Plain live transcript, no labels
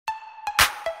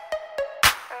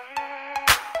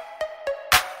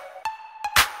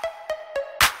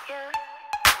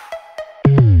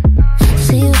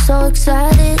so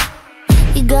excited,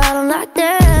 you got on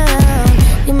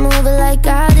lockdown. You move it like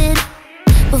I did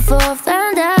before I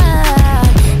found out.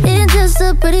 Ain't just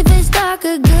a pretty face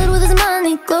talker, good with his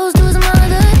money, close to his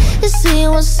mother. You see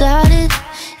one-sided,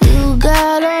 you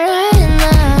got on right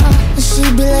now. And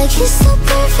she'd be like, he's so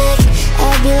perfect,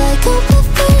 I'd be like, oh,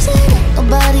 perfect.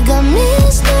 Nobody got me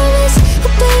as nervous,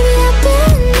 but baby, I've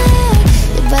been there.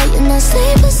 You're right in that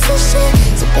same position,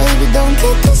 so baby, don't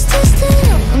get this twisted.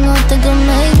 Nothing gonna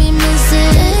make me miss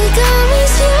it. Hey, got me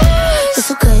serious. It's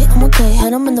okay, I'm okay,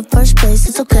 had him in the first place.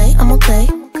 It's okay, I'm okay.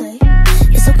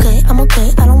 It's okay, I'm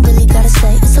okay, I don't really gotta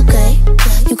say. It's okay,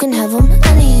 you can have him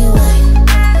anyway.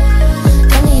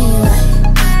 Anyway,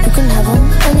 you can have him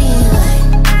anyway.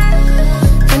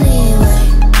 Anyway,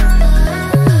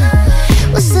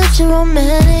 we're such a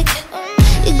romantic.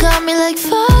 You got me like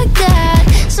fuck that.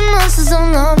 Some monsters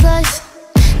on love life,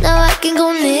 now I can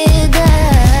go near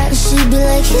that. And she'd be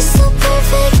like, he's so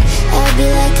perfect, I'd be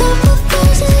like, I'm perfect.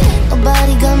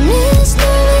 Nobody got me as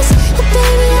nervous, but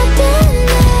baby, I've been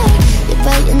there. You're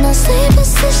right in that same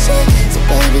position, so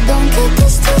baby, don't get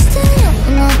this twisted.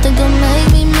 Nothing gonna make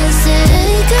me miss it.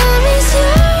 Hey, got me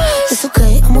serious. It's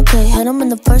okay, I'm okay, had him in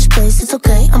the first place. It's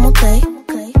okay, I'm okay.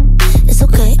 It's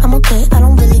okay, I'm okay, I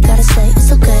don't really gotta say.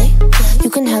 It's okay, you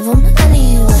can have him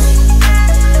anyway.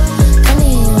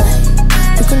 Anyway,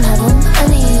 you can have him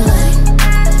anyway.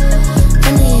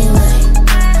 Anyway,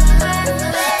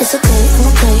 it's okay, I'm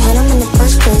okay, had him in the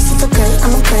first place. It's okay,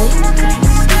 I'm okay.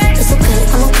 It's okay,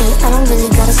 I'm okay, I don't really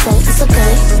gotta say. It's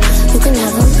okay, you can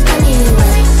have him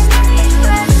anyway.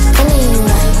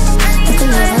 Anyway, you can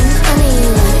have him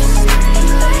anyway.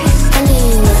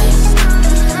 Anyway,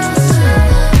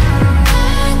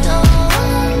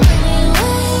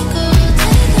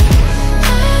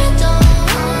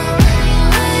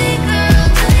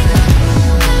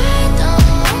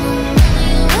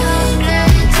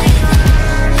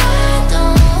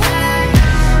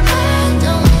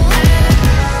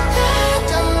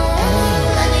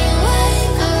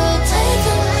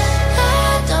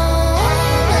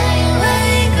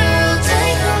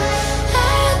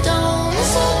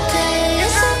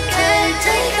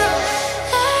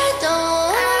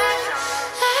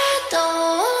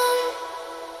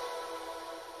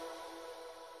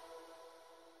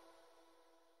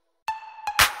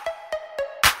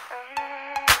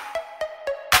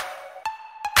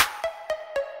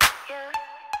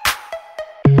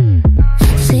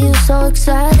 so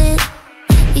excited,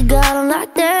 you got on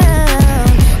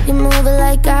lockdown. You move it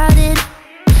like I did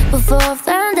before I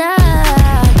found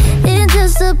out. Ain't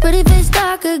just a pretty face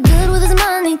talker, good with his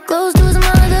money, close to his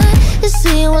mother. You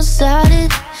see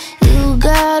one-sided, you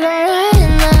got on right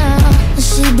now. And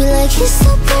she'd be like, he's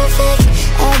so perfect,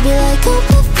 I'd be like, oh,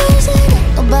 perfect.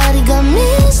 Nobody got me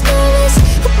as nervous,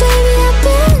 but baby, I've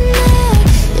been there.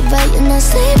 You're right in that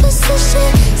same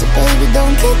position, so baby,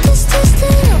 don't get this twisted.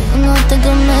 Nothing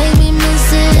gonna make me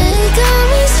miss it. Hey, got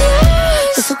me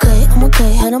serious. It's okay, I'm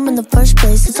okay, had him in the first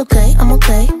place. It's okay, I'm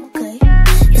okay.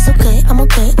 It's okay, I'm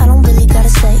okay, I don't really gotta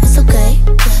say. It's okay,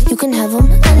 you can have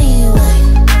him anyway.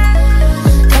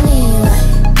 Anyway,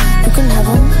 you can have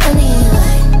him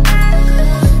anyway.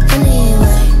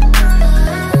 Anyway,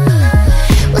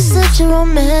 we're such a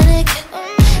romantic.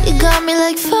 You got me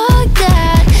like fuck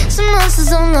that. Some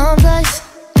monsters on love life,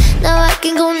 now I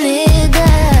can go near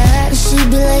that. And she'd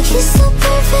be like, he's so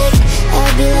perfect,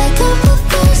 I'd be like, I'm perfect.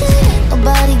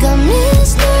 Nobody got me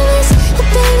as nervous, but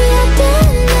baby, I've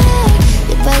been there.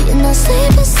 You're right in that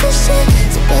same position,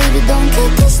 so baby, don't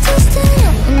get this twisted.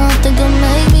 Nothing gonna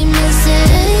make me miss it.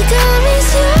 Hey, got me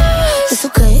serious. It's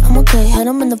okay, I'm okay, had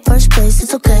him in the first place.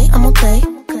 It's okay, I'm okay.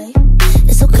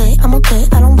 It's okay, I'm okay,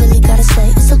 I don't really gotta say.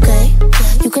 It's okay,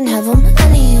 you can have him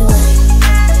anyway.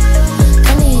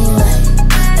 Anyway,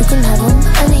 you can have him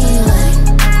anyway.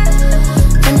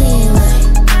 Anyway,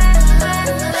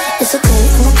 it's okay,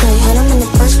 I'm okay, had him in the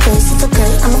first place. It's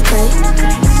okay, I'm okay.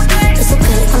 It's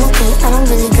okay, I'm okay, I don't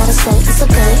really gotta say. It's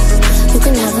okay, you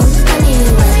can have him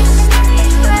anyway.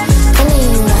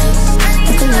 Anyway,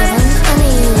 you can have him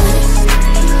anyway.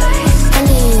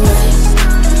 Anyway,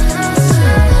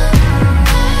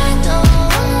 I don't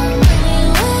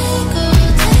anyway, girl,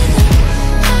 take him.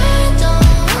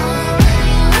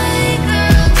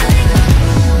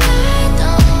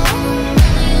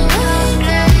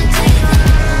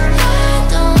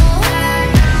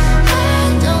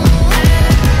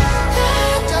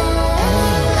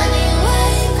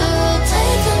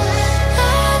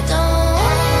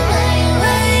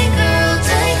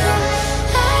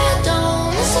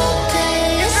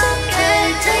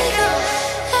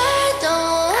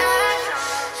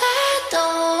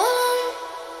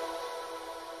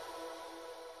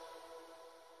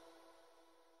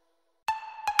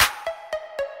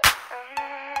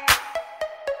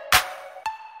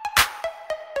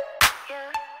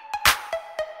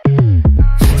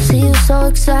 so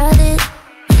excited,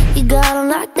 you got him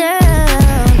locked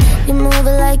down. You move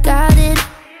it like I did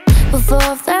before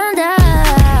I found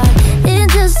out. Ain't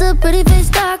just a pretty face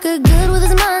stalker, good with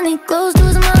his money, close to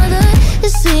his mother. You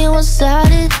see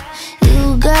one-sided,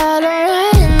 you got him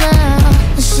right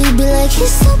now. And she'd be like,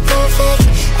 he's so perfect,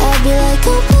 I'd be like,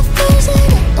 oh, perfect.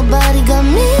 Nobody got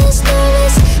me as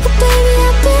nervous, but baby,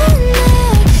 I've been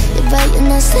there. You're right in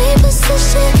that same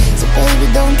position, so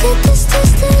baby, don't get this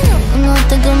twisted. I'm not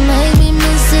thinking make me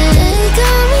miss it. Hey,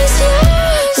 got me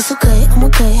serious. It's okay, I'm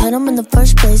okay, had him in the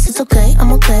first place. It's okay,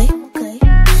 I'm okay.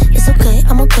 It's okay,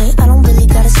 I'm okay, I don't really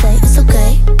gotta say. It's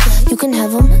okay, you can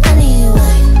have him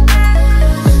anyway.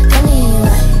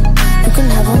 Anyway, you can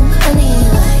have him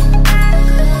anyway.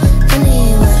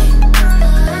 Anyway,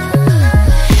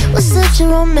 we're such a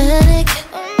romantic.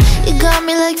 You got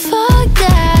me like fuck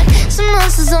that. Some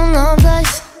monsters on the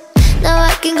place, now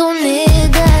I can go near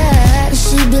that. And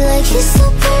she'd be like, he's so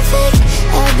perfect,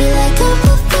 I'd be like, oh,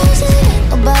 perfect.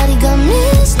 Nobody got me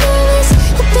as nervous,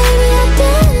 but baby, I've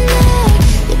been there.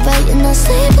 You're right in that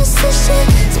same position,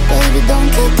 so baby, don't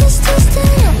get this twisted.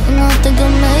 I'm not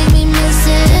thinking make me miss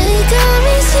it. Hey, got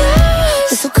me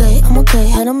serious. It's okay, I'm okay,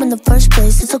 had him in the first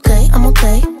place. It's okay, I'm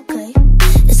okay.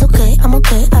 It's okay, I'm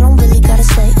okay, I don't really gotta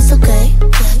say. It's okay,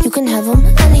 you can have him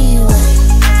anyway.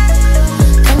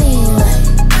 Anyway,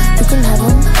 you can have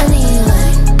him anyway.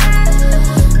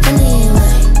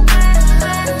 Anyway,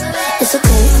 it's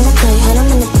okay, I'm okay, had him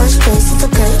in the first place. It's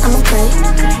okay, I'm okay.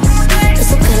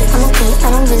 It's okay, I'm okay, I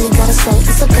don't really gotta say.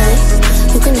 It's okay,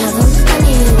 you can have him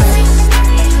anyway.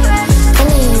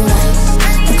 Anyway,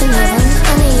 you can have him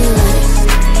anyway.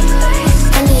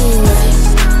 Anyway,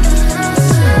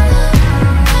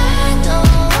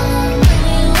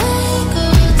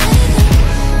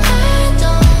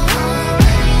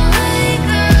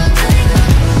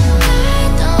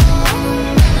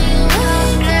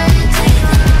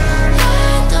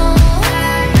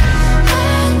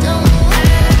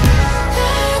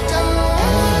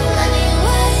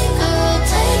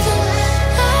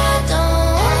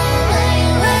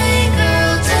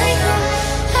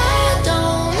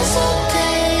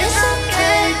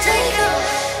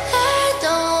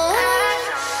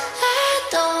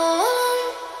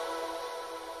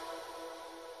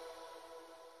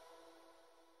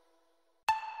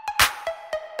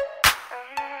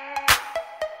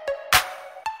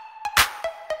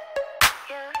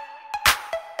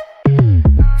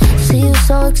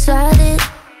 so excited,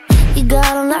 you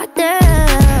got him locked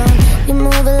down. You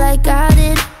move it like I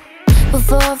did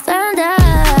before I found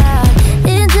out.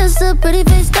 Ain't just a pretty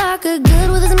face stalker,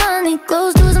 good with his money,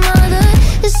 close to his mother.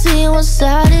 You see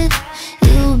one-sided,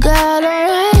 you got him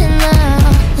right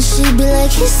now. And she'd be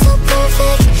like, he's so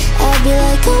perfect, I'd be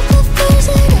like, oh,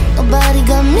 perfect. Nobody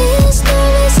got me as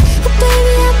nervous, but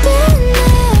baby, I've been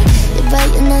there. You're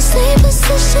right in that same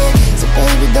position, so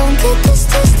baby, don't get this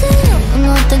twisted. I'm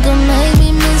not thinking make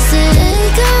me miss it. Hey,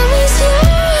 got me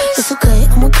serious. It's okay,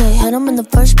 I'm okay, had him in the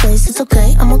first place. It's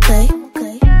okay, I'm okay.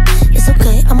 It's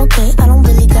okay, I'm okay, I don't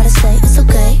really gotta say. It's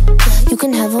okay, you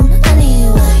can have him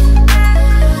anyway.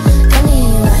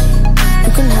 Anyway,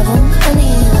 you can have him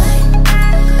anyway.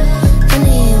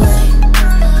 Anyway,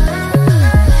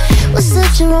 we're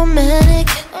such a romantic.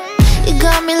 You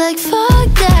got me like fuck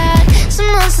that.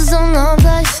 Some monsters on the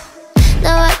place,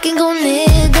 now I can go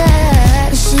near that.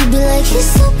 And she'd be like, he's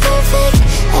so perfect,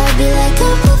 I'd be like,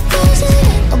 oh,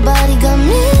 perfect. Nobody got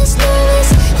me as nervous,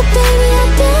 but baby,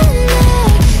 I've been there.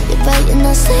 You're right in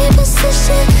that same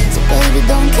position, so baby,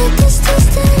 don't get this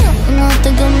twisted. I'm not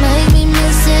thinking make me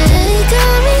miss it. Hey,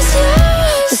 got me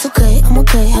serious. It's okay, I'm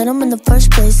okay, had him in the first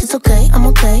place. It's okay, I'm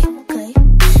okay.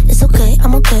 It's okay,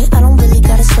 I'm okay, I don't really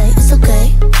gotta say. It's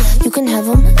okay, you can have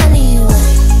him anyway.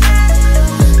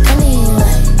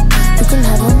 Anyway, you can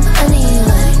have him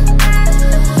anyway.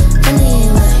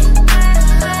 Anyway,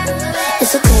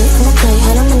 it's okay, I'm okay,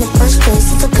 had him in the first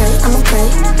place. It's okay,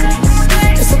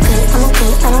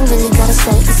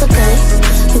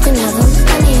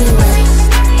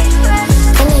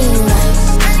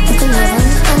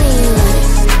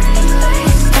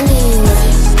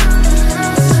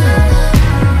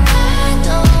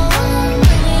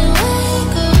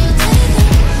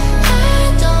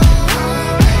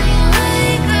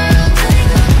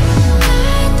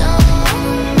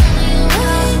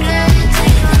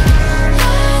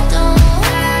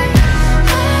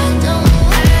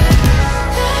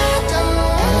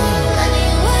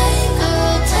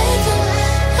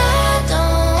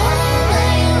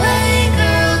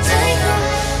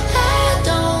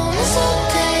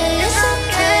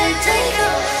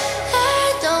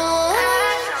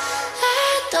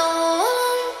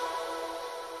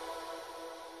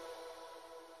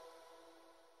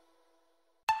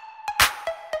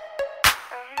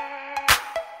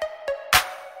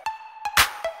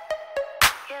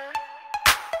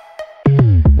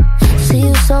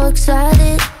 so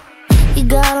excited, you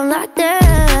got on locked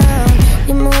down.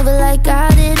 You move it like I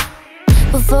did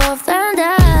before I found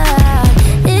out.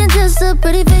 Ain't just a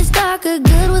pretty face stalker,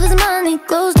 good with his money,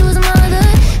 close to his mother.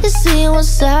 You see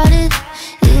one-sided,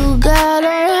 you got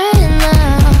her right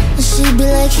now. And she'd be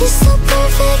like, he's so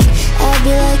perfect, I'd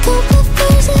be like, oh,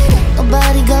 perfect.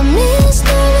 Nobody got me as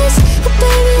nervous, but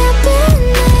baby, I've been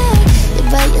there. You're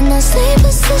right in that same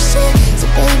position, so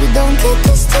baby, don't get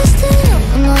this twisted.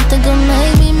 Nothing gonna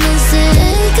make me miss it.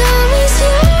 Hey, got me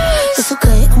yours. It's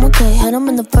okay, I'm okay, had him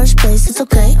in the first place. It's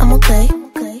okay, I'm okay.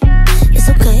 It's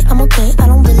okay, I'm okay, I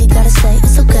don't really gotta say.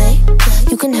 It's okay,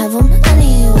 you can have him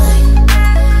anyway.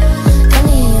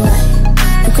 Anyway,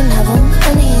 you can have him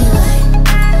anyway.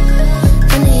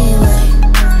 Anyway,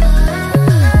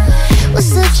 we're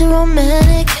such a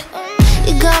romantic.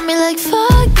 You got me like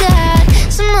fuck that.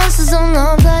 Some monsters on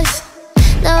love life,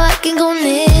 now I can go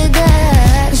near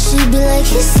that. And she'd be like,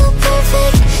 he's so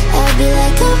perfect, I'd be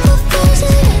like, oh, perfect.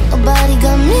 Nobody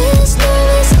got me as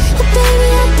nervous, but baby,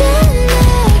 I've been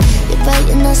there. You're right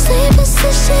in that same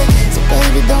position, so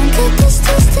baby, don't get this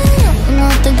twisted.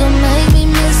 Nothing gonna make me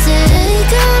miss it. Hey,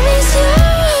 got me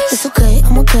yours. It's okay,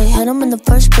 I'm okay, had him in the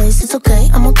first place. It's okay,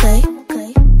 I'm okay.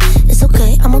 It's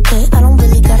okay, I'm okay, I don't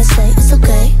really gotta say. It's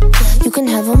okay, you can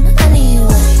have him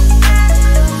anyway.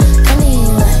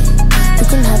 Anyway, you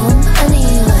can have him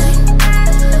anyway.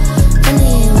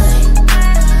 Anyway,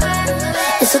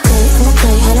 it's okay, I'm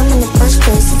okay, had him in the first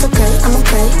place. It's okay, I'm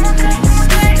okay.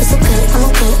 It's okay, I'm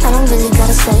okay, I don't really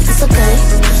gotta say. It's okay,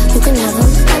 you can have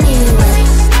him anyway.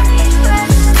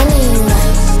 Anyway,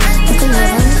 you can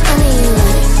have him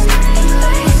anyway.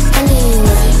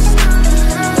 Anyway,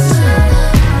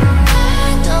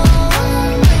 I don't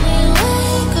want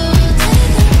anyway, girl, take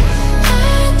him. I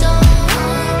don't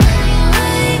want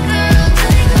anyway, girl,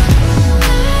 take him.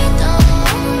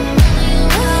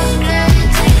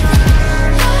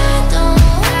 I don't want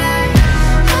anyway, girl, take him. I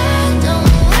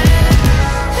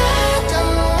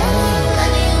don't want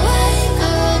anyway,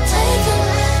 girl, take him.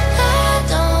 I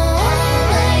don't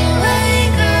anyway,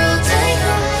 girl, take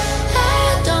him.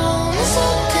 I don't, it's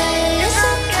okay,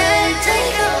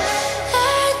 take him.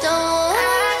 I don't.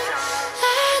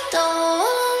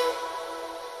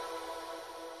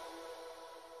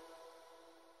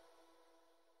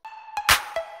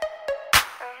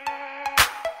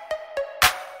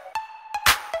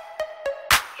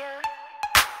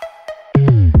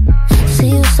 See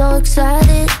you so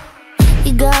excited,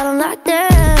 you got on locked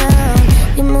down.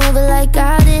 You move it like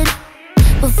I did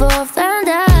before I found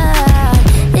out.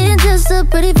 Ain't just a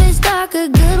pretty face stalker,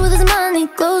 good with his money,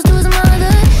 close to his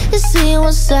mother. You see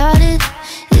one-sided,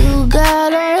 you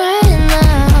got her right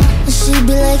now. And she'd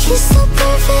be like, he's so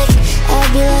perfect,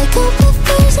 I'd be like, oh,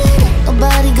 perfect.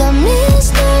 Nobody got me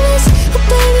as nervous, but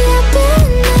baby, I've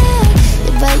been there.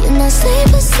 You're right in that same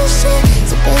position,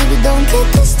 so baby, don't get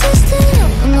this twisted.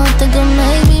 Nothing gonna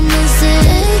make me miss it.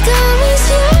 Hey, got me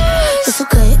yours. It's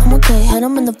okay, I'm okay, had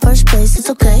him in the first place. It's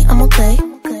okay, I'm okay.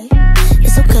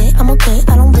 It's okay, I'm okay,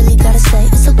 I don't really gotta say.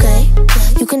 It's okay,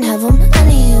 you can have him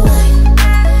anyway.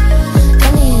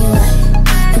 Anyway,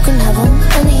 you can have him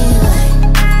anyway.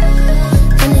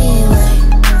 Anyway,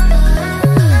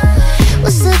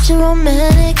 we're such a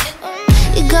romantic.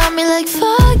 You got me like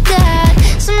fuck that.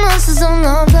 Some monsters on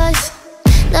love life,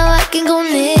 now I can go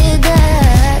near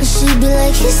that. And she'd be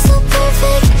like, he's so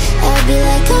perfect, I'd be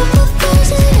like, oh, perfect.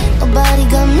 Nobody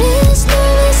got me as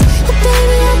nervous, but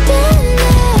baby, I've been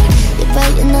there. You're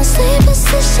right in that same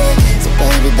position, so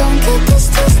baby, don't get this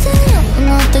twisted.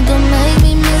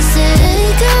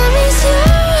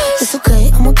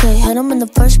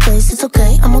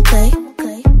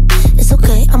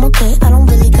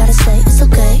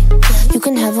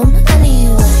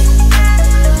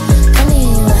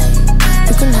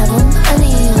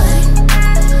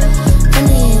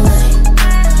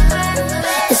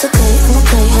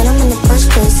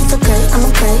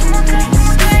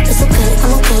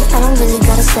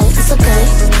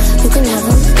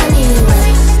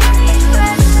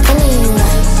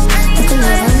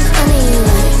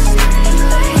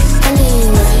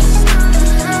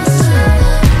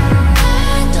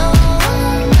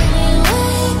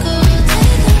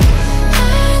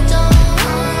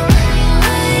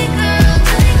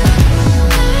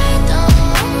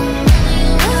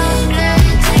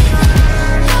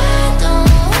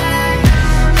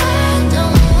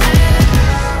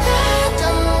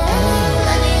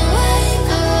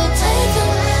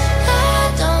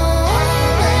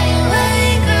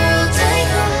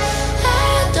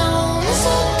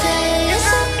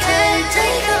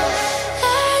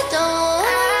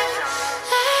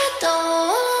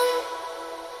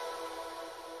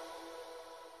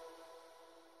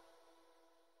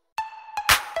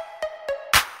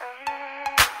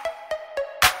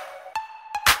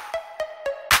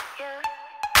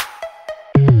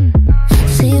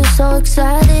 so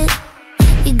excited,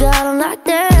 you got on locked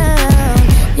down.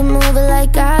 You move it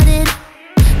like I did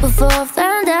before I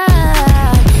found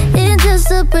out. Ain't just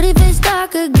a pretty face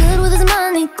talker, good with his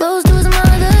money, close to his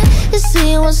mother. You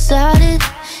see one-sided,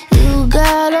 you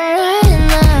got on right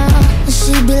now. And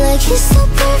she'd be like, he's so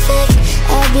perfect,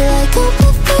 I'd be like, oh,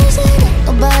 perfect.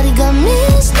 Nobody got me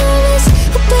as nervous,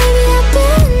 but baby, I've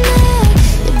been there.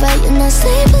 You're right in that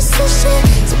same position,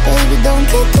 so baby, don't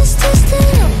get this twisted.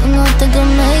 Nothing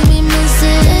gonna make me miss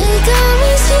it. Hey, got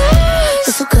me serious.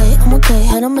 It's okay, I'm okay,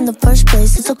 had him in the first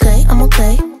place. It's okay, I'm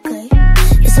okay.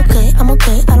 It's okay, I'm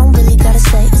okay, I don't really gotta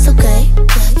say. It's okay,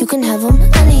 you can have him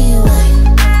anyway.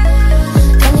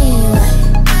 Anyway,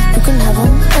 you can have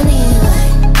him anyway.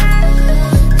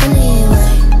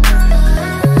 Anyway,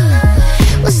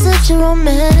 we're such a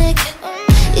romantic.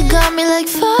 You got me like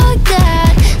fuck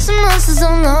that. Some monsters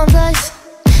on the place,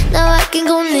 now I can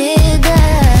go near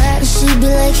that. And she'd be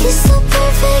like, he's so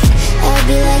perfect, I'd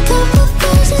be like, oh, perfect.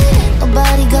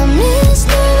 Nobody got me as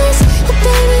nervous, but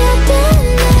baby, I've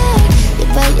been there.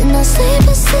 You're right in that same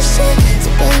position, so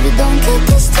baby, don't get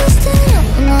this twisted.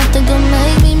 Nothing gonna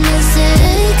make me miss it.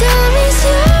 Hey, got me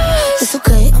serious. It's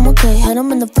okay, I'm okay, had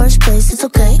him in the first place. It's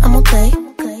okay, I'm okay.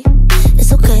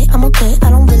 It's okay, I'm okay, I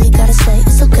don't really gotta say.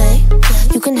 It's okay,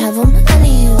 you can have him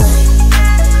anyway.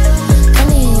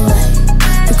 Anyway,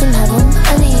 you can have him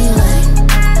anyway.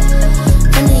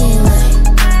 Anyway,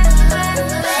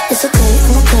 it's okay,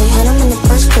 I'm okay, had him in the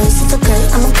first place. It's okay,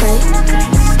 I'm okay.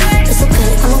 It's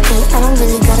okay, I'm okay, I don't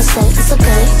really gotta say. It's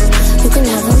okay, you can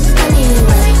have him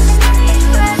anyway.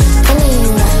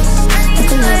 Anyway, you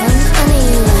can have him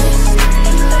anyway.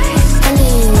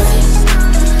 Anyway,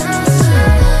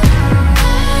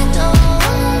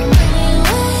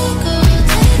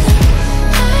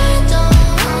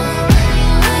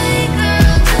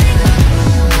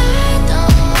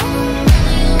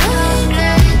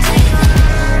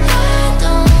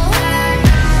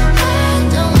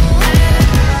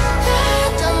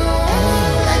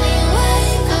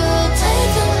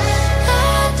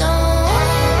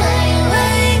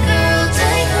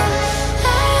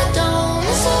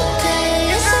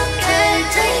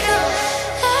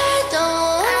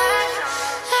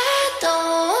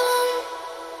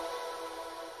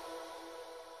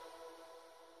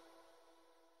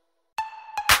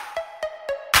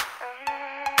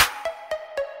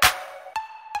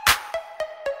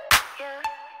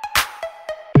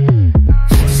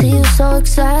 so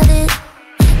excited,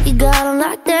 you got on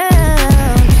locked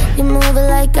down. You move it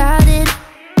like I did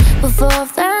before I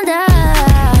found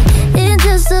out. Ain't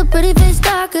just a pretty face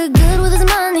talker, good with his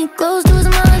money, close to his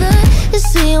mother. You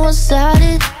see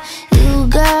one-sided, you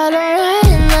got on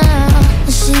right now.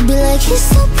 And she'd be like, he's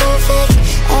so perfect,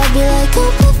 I'd be like,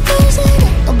 oh, perfect.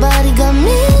 Nobody got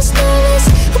me as nervous,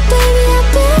 but baby, I've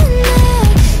been there.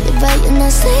 You're right in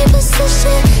that same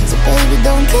position, so baby,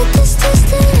 don't get this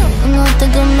twisted.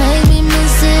 Nothing gonna make me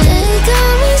miss it. Hey,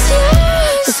 got me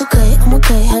serious. It's okay, I'm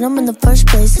okay, had him in the first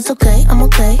place. It's okay, I'm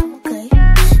okay.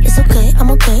 It's okay, I'm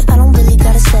okay, I don't really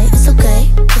gotta say. It's okay,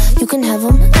 you can have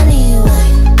him anyway.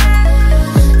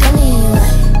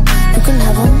 Anyway, you can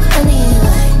have him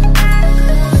anyway.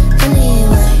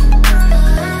 Anyway,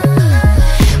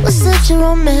 we're such a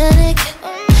romantic.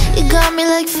 You got me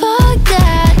like fuck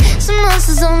that. Some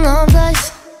monsters on the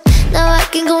place, now I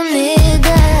can go near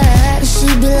that. And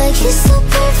she'd be like, he's so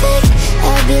perfect,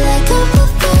 I'd be like, oh,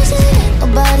 perfect.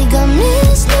 Nobody got me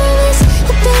as nervous,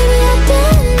 but baby, I've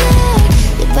been there.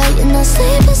 You're right in that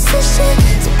same position,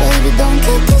 so baby, don't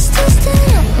get this twisted.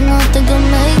 Nothing gonna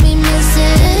make me miss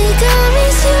it. Hey, got me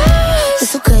serious.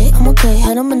 It's okay, I'm okay,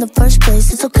 had him in the first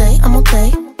place. It's okay, I'm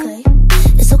okay.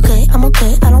 It's okay, I'm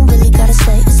okay, I don't really gotta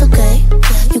say. It's okay,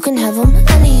 you can have him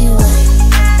anyway.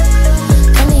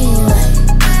 Anyway,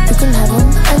 you can have him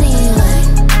anyway.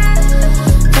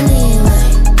 Anyway,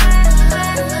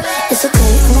 it's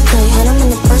okay, I'm okay, had him in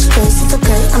the first place. It's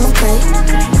okay, I'm okay.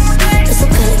 It's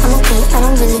okay, I'm okay, I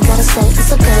don't really gotta say.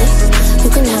 It's okay, you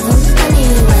can have him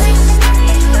anyway.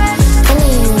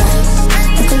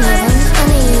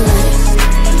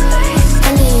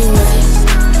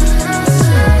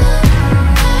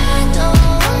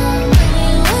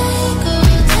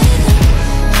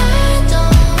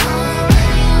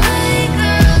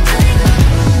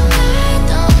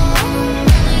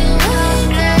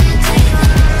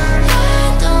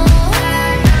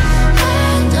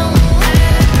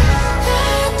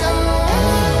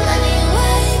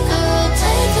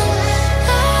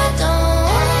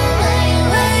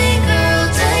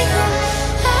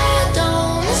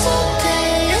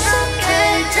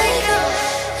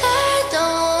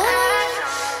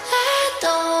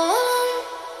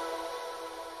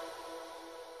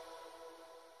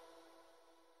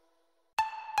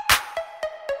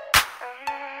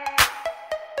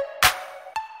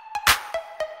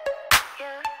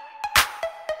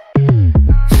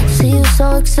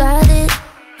 so excited,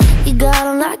 you got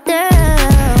on locked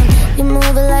down. You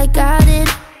move it like I did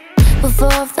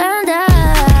before I found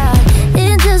out.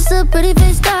 Ain't just a pretty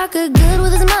face talker, good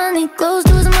with his money, close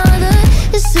to his mother.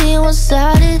 You see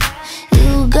one-sided,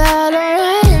 you got on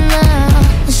right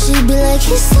now. And she'd be like,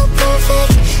 he's so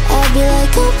perfect, I'd be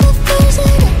like, oh,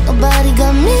 perfect. Nobody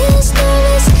got me as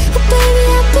nervous, but baby,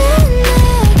 I've been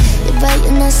there. You're right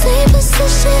in that same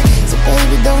position, so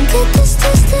baby, don't get this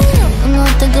twisted. I'm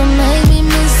not gonna make me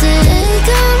miss it. Hey,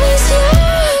 got me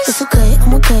yours. It's okay,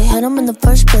 I'm okay, had him in the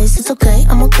first place. It's okay,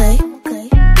 I'm okay.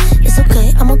 It's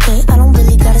okay, I'm okay, I don't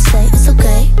really gotta say. It's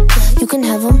okay, you can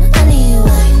have him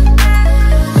anyway.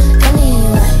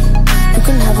 Anyway, you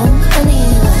can have him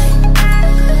anyway.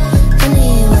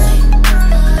 Anyway,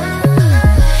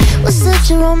 we're such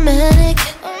a romantic.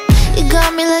 You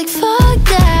got me like fuck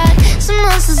that. Some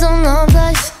monsters on love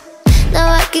life, now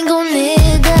I can go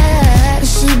near that. And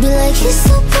she'd be like, he's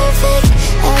so perfect,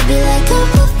 I'd be like, oh,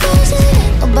 perfect.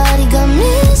 Nobody got me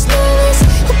as nervous,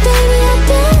 but baby, I've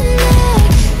been there.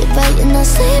 You're right in that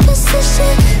same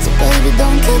position, so baby,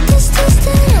 don't get this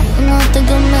twisted. I'm not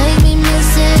gonna make me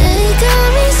miss it. Hey, got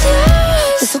me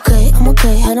yours. It's okay, I'm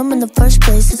okay, had him in the first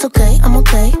place. It's okay, I'm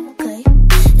okay.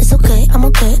 It's okay, I'm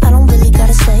okay, I don't really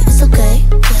gotta say. It's okay,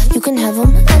 you can have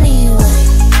him anyway.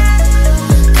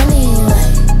 Anyway,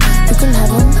 you can have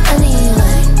him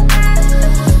anyway.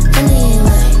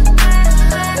 Anyway,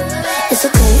 it's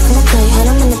okay, I'm okay, had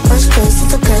him in the first place.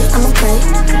 It's okay, I'm okay.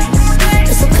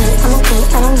 It's okay, I'm okay,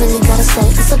 I don't really gotta say.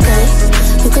 It's okay,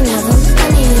 you can have him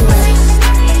anyway.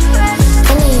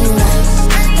 Anyway,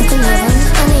 you can have him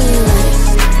anyway.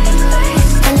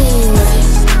 Anyway,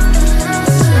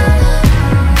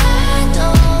 I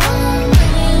don't want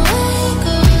anyway,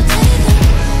 girl, take him.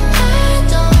 I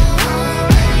don't want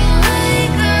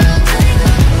anyway, girl, take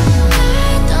him.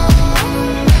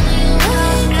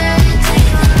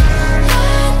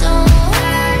 I don't want anyway, girl, take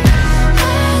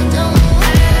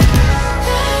him.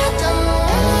 I don't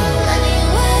want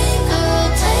anyway, girl,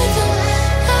 take him.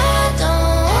 I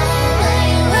don't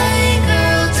anyway,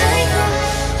 girl, take him.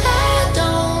 I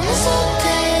don't, it's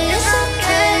okay,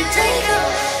 take him.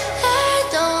 I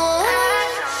don't.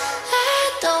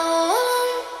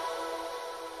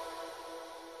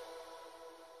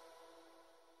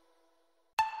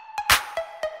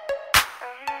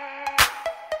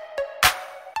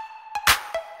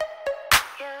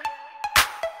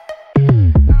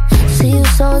 See you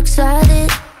so excited,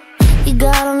 you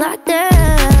got on locked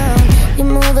down. You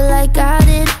move it like I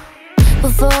did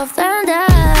before I found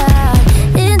out.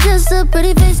 Ain't just a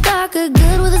pretty face talker,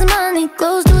 good with his money,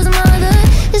 close to his mother.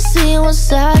 You see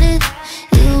one-sided,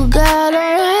 you got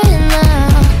on right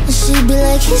now. And she'd be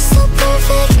like, he's so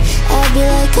perfect, I'd be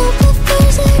like, oh,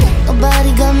 perfect.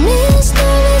 Nobody got me as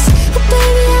nervous, but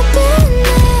baby, I've been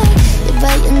there. You're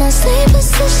right in that same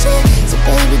position, so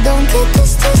baby, don't get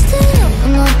this twisted.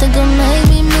 I'm not gonna make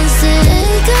me miss it.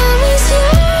 Hey, got me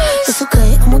yours. It's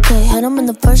okay, I'm okay, had him in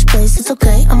the first place. It's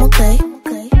okay, I'm okay.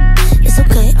 It's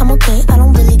okay, I'm okay, I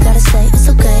don't really gotta say. It's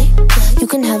okay, you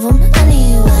can have him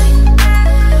anyway.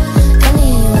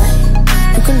 Anyway,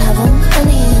 you can have him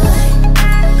anyway.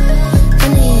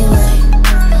 Anyway,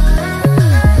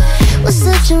 we're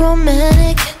such a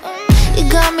romantic. You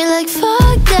got me like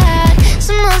fuck that.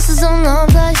 Some monsters on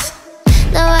love life,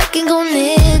 now I can go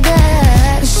near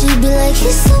that. And she'd be like,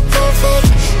 he's so perfect,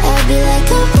 I'd be like,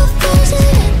 oh,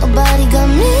 perfect. Nobody got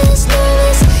me as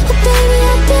nervous, but baby,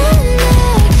 I've been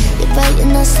there. You're right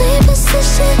in that same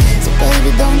position, so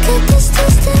baby, don't get this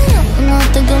twisted. I'm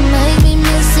not gonna make me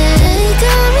miss it. Hey,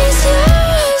 got me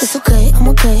yours. It's okay, I'm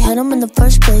okay, had him in the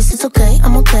first place. It's okay,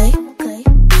 I'm okay.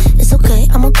 It's okay,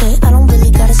 I'm okay, I don't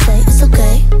really gotta say. It's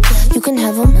okay, you can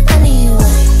have him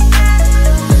anyway.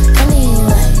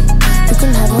 Anyway, you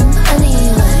can have him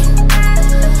anyway.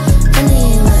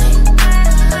 Anyway,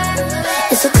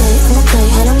 it's okay, I'm okay,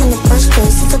 had him in the first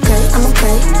place. It's okay, I'm okay.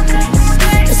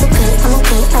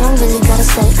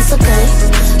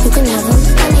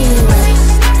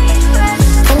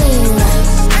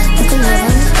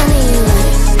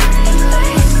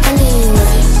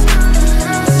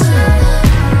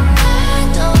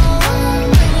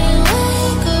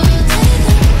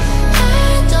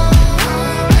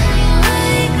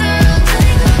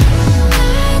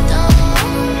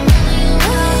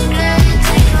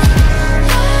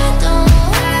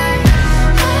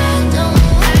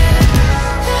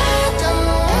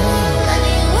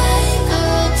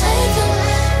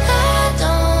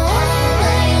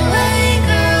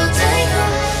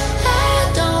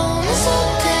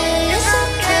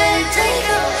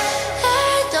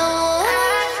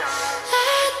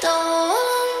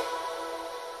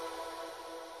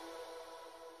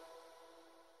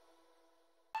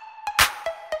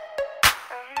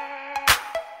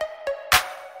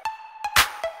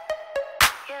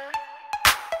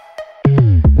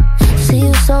 See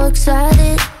you so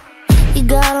excited, you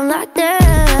got on locked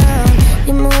down.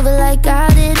 You move it like I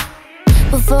did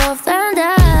before I found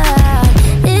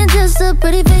out. Ain't just a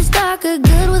pretty face talker,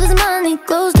 good with his money,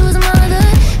 close to his mother.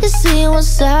 You see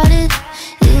one-sided,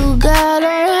 you got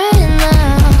on right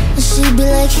now. And she'd be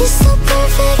like, he's so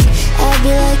perfect, I'd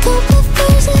be like, oh,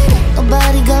 perfect.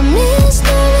 Nobody got me as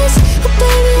nervous, but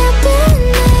baby, I've been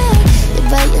there.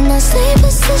 You're right in that same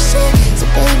position, so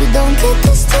baby, don't get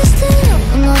this twisted.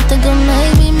 Nothing gonna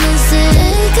make me miss it.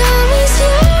 Hey, got me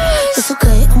serious. It's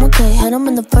okay, I'm okay, had him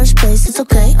in the first place. It's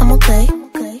okay, I'm okay.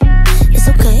 It's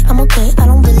okay, I'm okay, I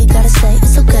don't really gotta say.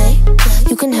 It's okay,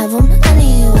 you can have him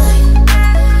anyway.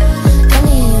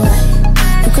 Anyway,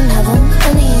 you can have him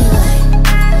anyway.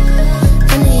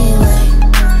 Anyway,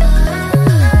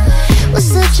 we're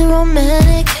such a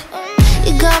romantic.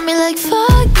 You got me like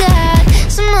fuck that.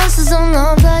 Some monsters on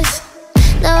the place,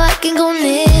 now I can go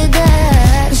near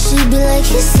that. And she'd be like,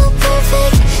 he's so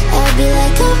perfect, I'd be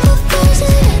like, oh,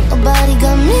 perfect. Nobody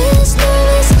got me as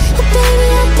nervous, but baby,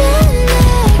 I've been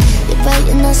there. You're right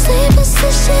in that same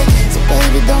position, so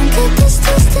baby, don't get this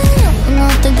twisted.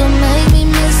 Nothing gonna make me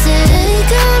miss it. Hey,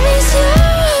 got me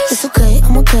serious. It's okay,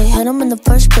 I'm okay, had him in the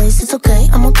first place. It's okay,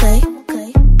 I'm okay.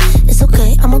 It's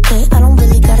okay, I'm okay, I don't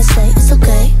really gotta say. It's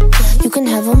okay, you can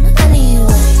have him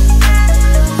anyway.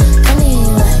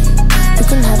 Anyway, you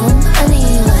can have him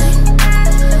anyway.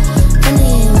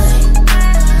 Anyway,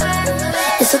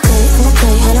 it's okay, I'm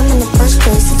okay, had him in the first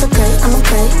place. It's okay, I'm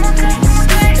okay.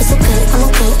 It's okay, I'm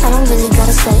okay, I don't really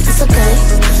gotta say. It's okay,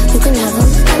 you can have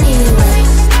him anyway.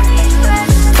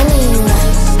 Anyway,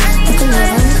 you can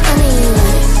have him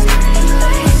anyway.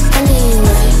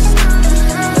 Anyway,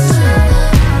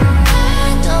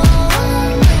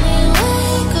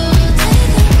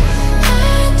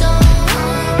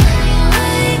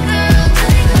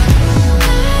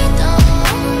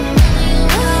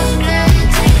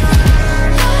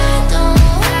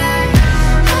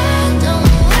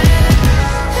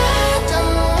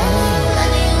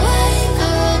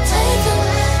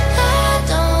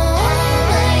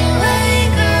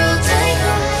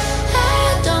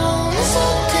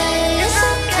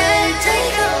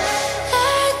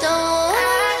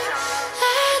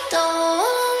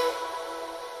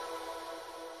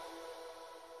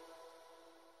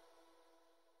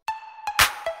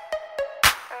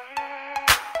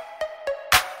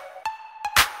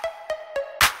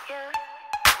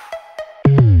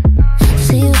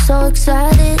 see you so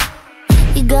excited,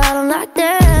 you got on locked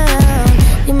down.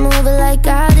 You move it like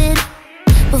I did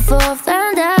before I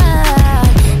found out.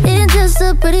 Ain't just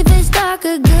a pretty face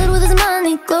talker, good with his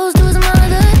money, close to his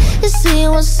mother. You see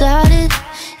one-sided,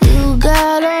 you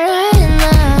got on right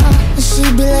now. And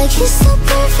she'd be like, he's so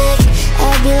perfect,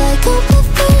 I'd be like, oh,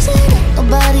 perfect.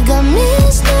 Nobody got me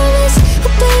as nervous,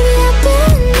 but baby, I've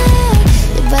been there.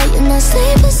 You're right in that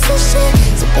same position,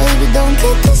 so baby, don't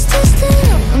get this twisted.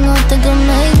 Nothing gonna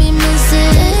make me miss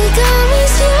it. Hey, got me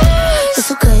serious.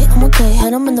 It's okay, I'm okay,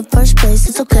 had him in the first place.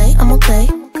 It's okay, I'm okay.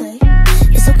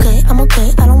 It's okay, I'm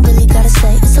okay, I don't really gotta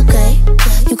say. It's okay,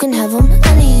 you can have him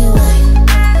anyway.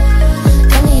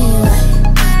 Anyway,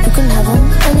 you can have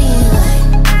him anyway.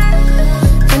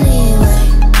 Anyway,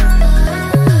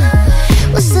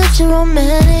 we're such a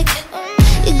romantic.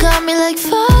 You got me like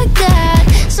fuck that.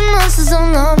 Some monsters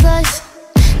on the place,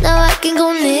 now I can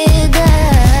go near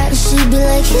that. And she'd be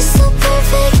like, he's so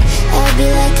perfect, I'd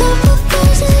be like, oh, perfect.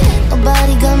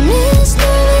 Nobody got me as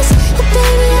nervous, but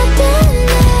baby, I've been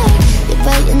there. You're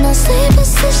right in that same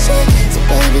position, so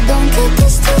baby, don't get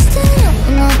this twisted.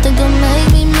 Nothing gonna make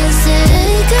me miss it.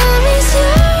 Hey, got me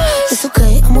serious. It's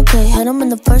okay, I'm okay, had him in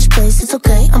the first place. It's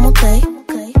okay, I'm okay.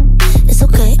 It's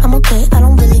okay, I'm okay, I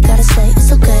don't really gotta say.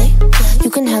 It's okay, you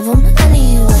can have him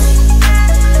anyway.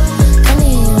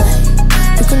 Anyway,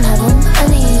 you can have him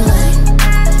anyway.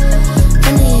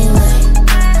 Anyway,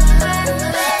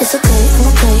 it's okay, I'm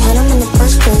okay, had him in the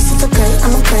first place. It's okay,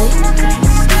 I'm okay.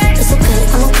 It's okay,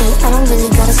 I'm okay, I don't really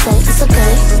gotta say. It's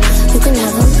okay, you can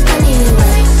have him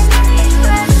anyway.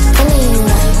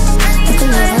 Anyway, you can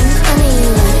have him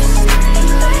anyway.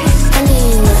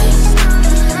 Anyway,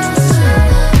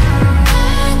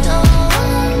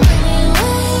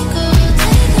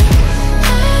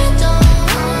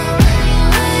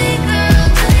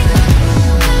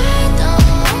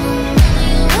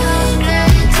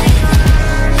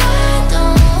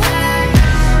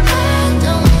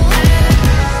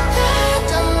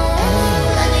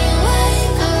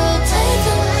 take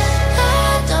him.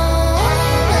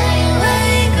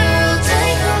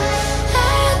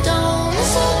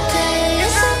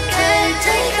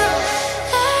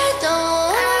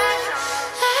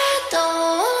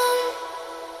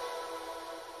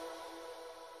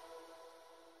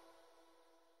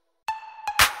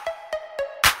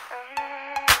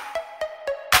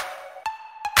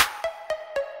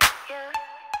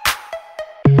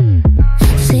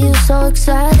 so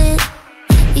excited,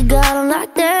 you got him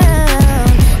locked down.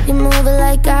 You move it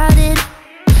like I did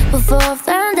before I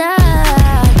found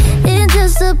out. Ain't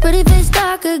just a pretty face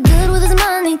stalker, good with his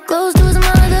money, close to his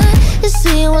mother. You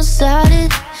see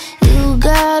one-sided, you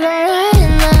got him right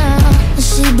now. And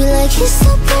she'd be like, he's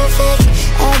so perfect,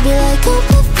 I'd be like, oh,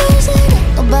 perfect.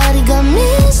 Nobody got me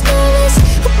as nervous,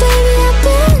 but baby, I've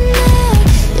been there.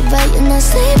 You're right in that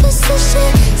same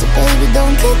position, so baby,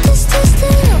 don't get this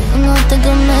twisted. I'm not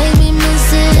thinking make me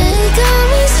miss it. Hey, got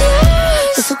me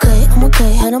yours. It's okay, I'm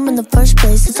okay, had him in the first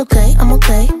place. It's okay, I'm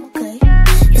okay.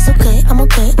 It's okay, I'm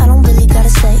okay, I don't really gotta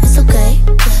say. It's okay,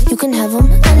 you can have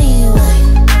him anyway.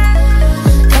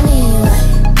 Anyway,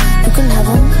 you can have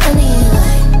him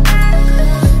anyway.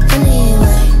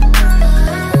 Anyway,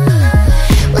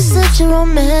 we're such a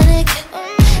romantic.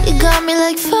 You got me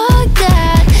like fuck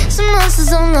that. Some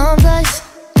monsters on the place,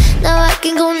 now I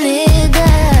can go near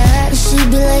that. And she'd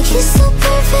be like, he's so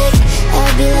perfect,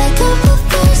 I'd be like, oh,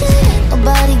 perfect.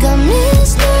 Nobody got me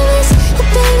as nervous, but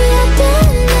baby, I've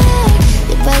been there.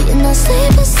 You're right in that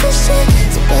same position,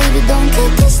 so baby, don't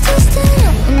get this twisted.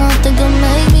 I'm not thinking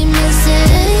make me miss it.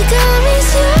 Hey, got me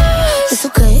yours. It's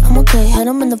okay, I'm okay, had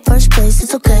him in the first place.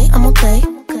 It's okay, I'm okay.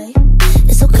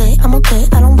 It's okay, I'm okay,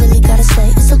 I don't really gotta say.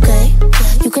 It's okay,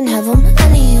 you can have him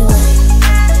anyway.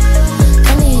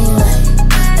 Anyway,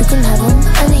 you can have him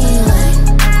anyway.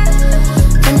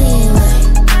 Anyway,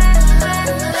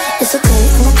 it's okay,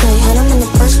 I'm okay, had him in the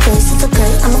first place. It's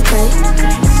okay, I'm okay.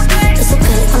 It's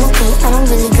okay, I'm okay, I don't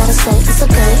really gotta say. It's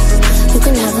okay, you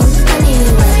can have him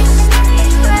anyway.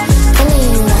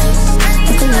 Anyway,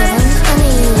 you can have him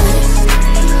anyway.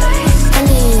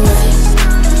 Anyway,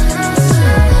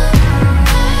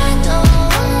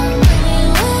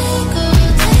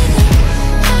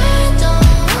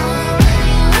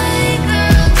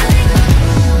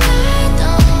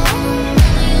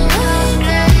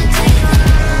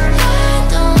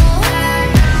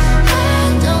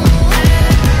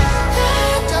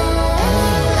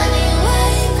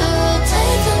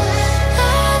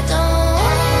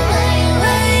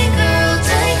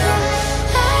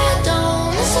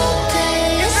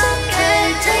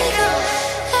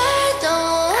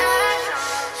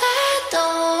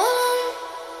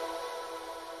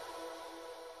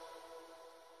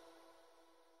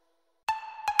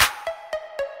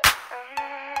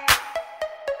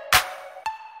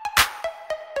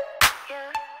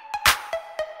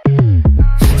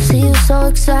 so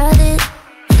excited,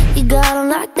 you got him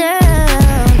locked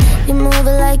down. You move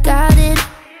it like I did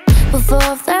before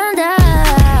I found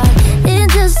out.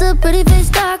 Ain't just a pretty face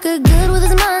stalker, good with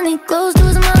his money, close to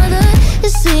his mother. You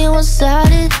see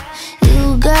one-sided,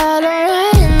 you got him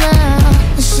right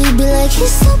now. And she'd be like,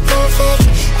 he's so perfect,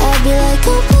 I'd be like,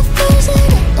 oh,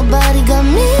 perfect. Nobody got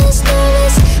me as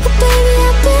nervous, but baby,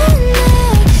 I've been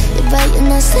there. You're right in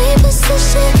that same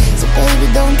position, so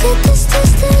baby, don't get this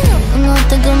twisted. I'm not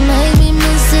thinking make me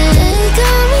miss it. Hey,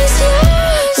 got me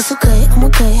yours. It's okay, I'm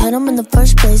okay, had him in the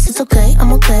first place. It's okay,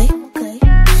 I'm okay.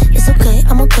 It's okay,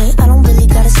 I'm okay, I don't really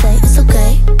gotta say. It's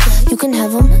okay, you can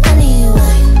have him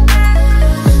anyway.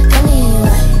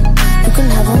 Anyway, you can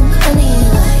have him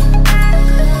anyway.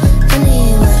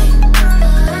 Anyway,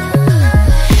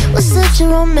 we're such a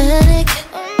romantic.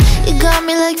 You got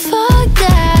me like fuck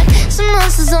that. Some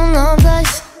monsters on the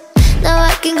place, now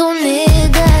I can go near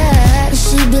that. And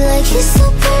she'd be like, he's so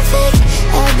perfect,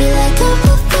 I'd be like, oh,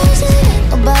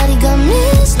 perfect. Nobody got me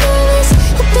as nervous,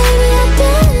 but baby, I've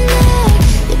been there.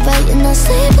 You're right in that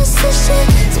same position,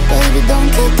 so baby, don't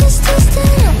get this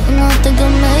twisted. I'm not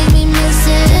thinking make me miss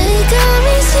it. Hey, got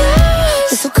me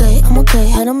yours. It's okay, I'm okay,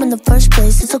 had him in the first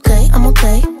place. It's okay, I'm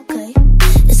okay.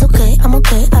 It's okay, I'm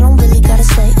okay, I don't really gotta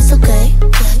say. It's okay,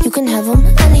 you can have him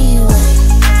anyway.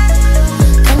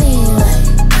 Anyway,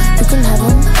 you can have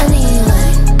him anyway.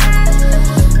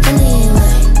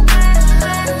 Anyway,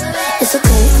 it's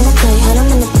okay, I'm okay, had him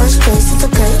in the first place. It's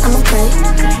okay, I'm okay.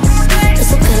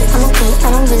 It's okay, I'm okay, I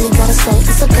don't really gotta say.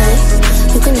 It's okay,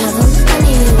 you can have him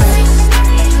anyway.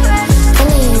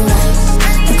 Anyway,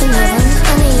 you can have him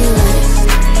anyway.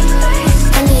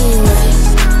 Anyway,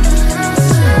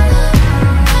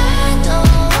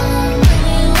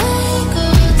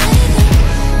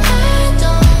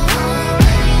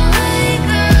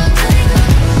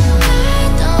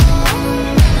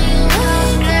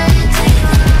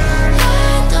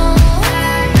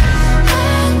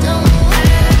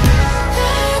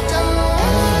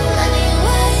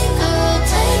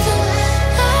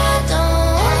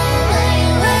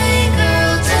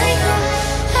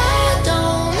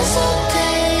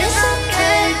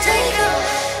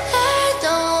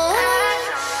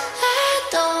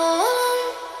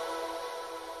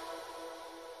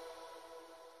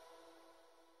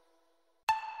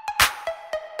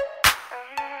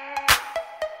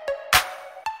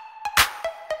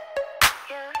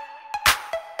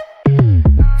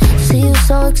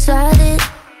 so excited,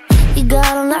 you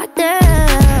got him locked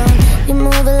down. You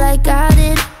move it like I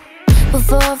did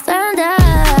before I found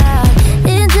out.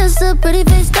 Ain't just a pretty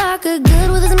face stalker,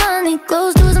 good with his money,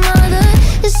 close to his mother.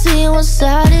 You see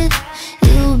one-sided,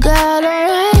 you got him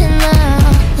right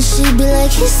now. And she'd be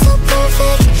like, he's so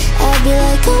perfect, I'd be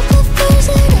like, oh,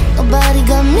 perfect. Nobody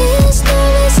got me as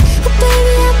nervous, but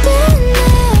baby, I've been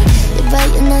there. You're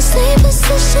right in that same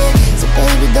position, so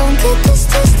baby, don't get this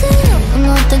twisted. I'm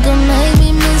not gonna make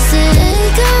me miss it. Hey,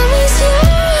 got me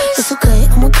yours. It's okay,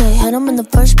 I'm okay, had him in the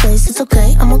first place. It's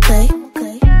okay, I'm okay.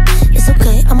 It's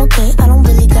okay, I'm okay, I don't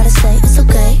really gotta say. It's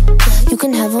okay, you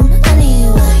can have him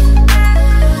anyway.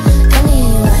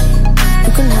 Anyway,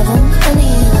 you can have him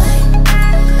anyway.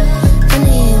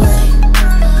 Anyway,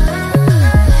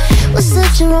 we're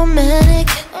such a romantic.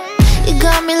 You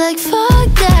got me like fuck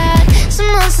that.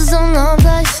 Some monsters on the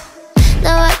place,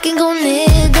 now I can go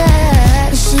near that.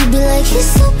 And she'd be like, he's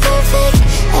so perfect,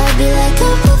 I'd be like,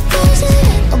 oh, perfect.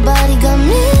 Nobody got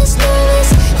me as nervous,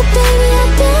 but baby,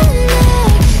 I've been there.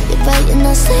 You're right in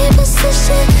that same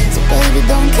position, so baby,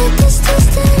 don't get this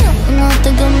twisted. I'm not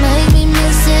gonna make me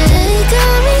miss it. Hey,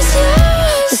 got me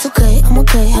yours. It's okay, I'm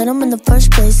okay, had him in the first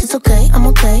place. It's okay, I'm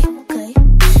okay.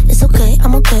 It's okay,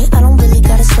 I'm okay, I don't really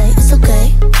gotta say. It's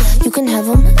okay, you can have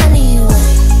him anyway.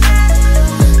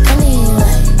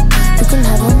 Anyway, you can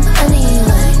have him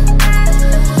anyway.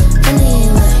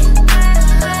 Anyway,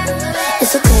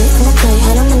 it's okay, I'm okay,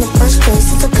 had him in the first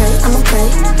place. It's okay, I'm okay.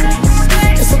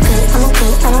 It's okay, I'm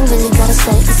okay, I don't really gotta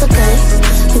say. It's okay,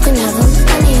 you can have him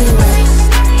anyway.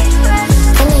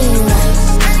 Anyway,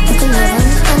 you can have him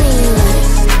anyway.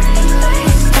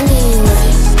 Anyway,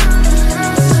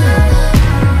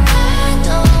 I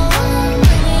don't want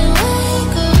anyway,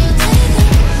 girl, take him.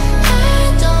 I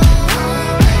don't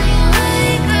want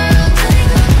anyway, girl, take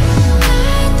him.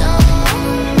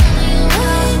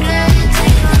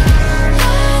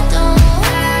 I don't want anyway, girl,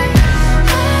 take him. I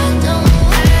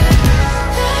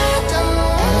don't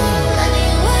want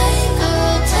anyway,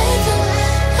 girl, take him.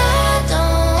 I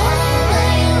don't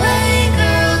anyway,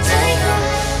 girl, take him.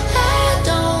 I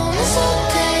don't, it's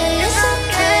okay,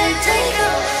 take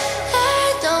him.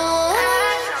 I don't.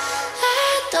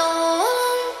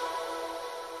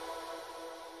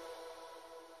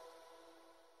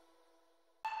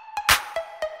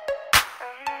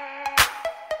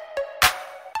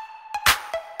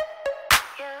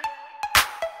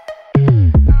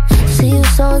 See you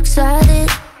so excited,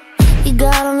 you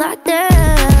got him locked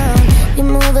down. You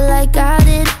move it like I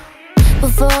did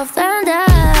before I found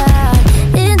out.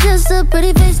 Ain't just a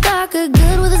pretty face stalker,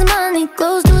 good with his money,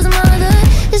 close to his mother.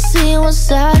 You see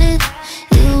one-sided,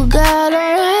 you got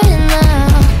him right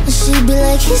now. And she'd be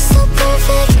like, he's so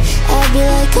perfect, I'd be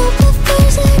like, oh,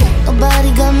 perfect.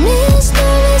 Nobody got me as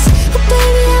nervous, but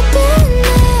baby, I've been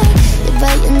there. You're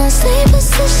right in that same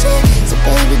position, so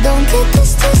baby, don't get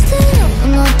this twisted.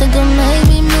 I'm not gonna make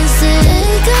me miss it.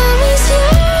 Hey, got me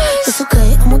yours. It's okay,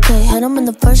 I'm okay, had him in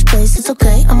the first place. It's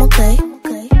okay, I'm okay.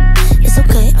 It's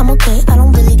okay, I'm okay, I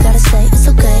don't really gotta say. It's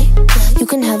okay, you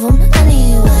can have him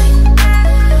anyway.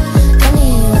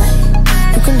 Anyway,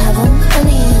 you can have him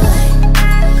anyway.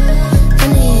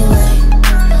 Anyway,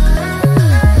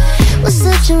 we're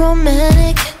such a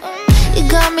romantic. You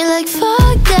got me like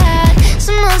fuck that.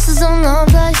 Some monsters on the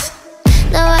place,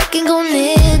 now I can go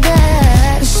near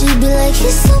that. And she'd be like,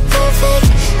 he's so perfect,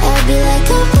 I'd be like,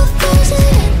 oh, perfect.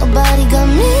 Nobody got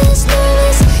me as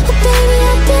nervous, but baby,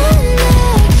 I've been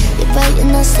there. You're right in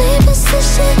that same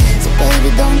position, so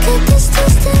baby, don't get this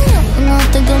twisted. I'm not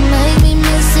gonna make me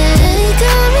miss it. Hey,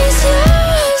 got me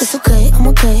yours. It's okay, I'm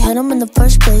okay, had him in the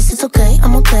first place. It's okay,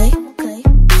 I'm okay.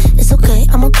 It's okay,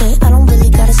 I'm okay, I don't really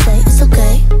gotta say. It's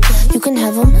okay, you can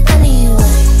have him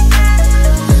anyway.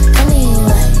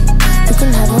 Anyway, you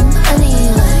can have him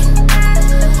anyway.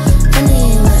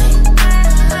 Anyway,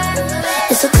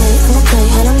 it's okay, I'm okay,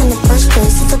 had him in the first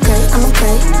place. It's okay.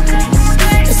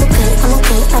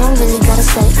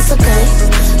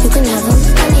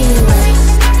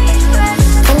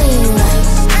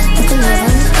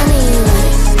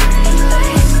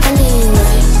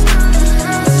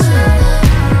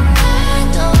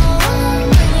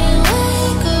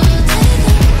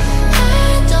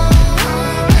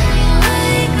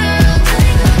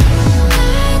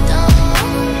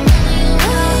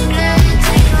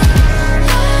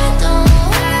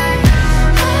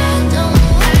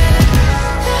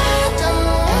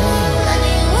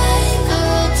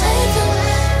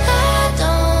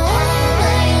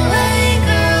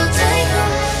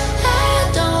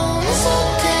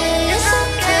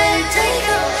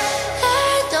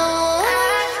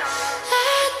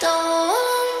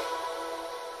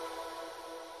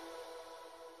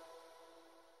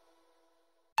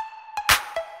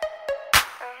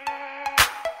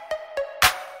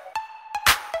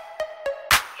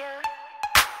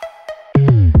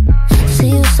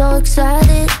 See you so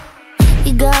excited,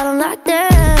 you got him locked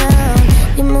down.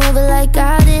 You move it like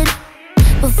I did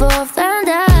before I found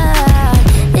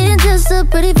out. Ain't just a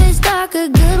pretty face talker,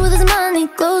 good with his money,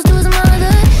 close to his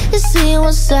mother. You see you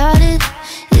one-sided,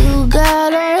 you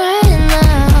got him right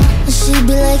now. And she'd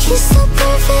be like, he's so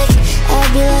perfect,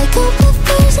 I'd be like, oh,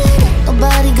 perfect.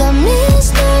 Nobody got me as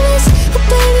nervous, but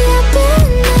baby, I've been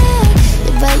there.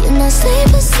 You're right in that same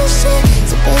position,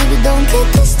 so baby, don't get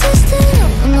this twisted.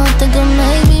 I'm not gonna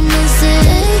make me miss it.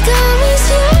 Hey, got me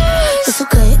serious. It's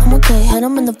okay, I'm okay, had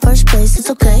him in the first place. It's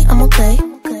okay, I'm okay.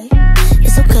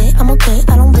 It's okay, I'm okay,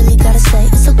 I don't really gotta say.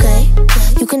 It's okay,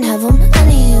 you can have him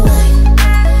anyway.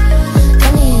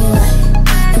 Anyway,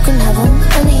 you can have him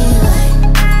anyway.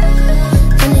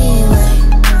 Anyway,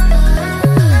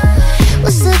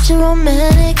 we're such a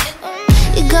romantic.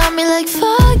 You got me like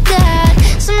fuck that.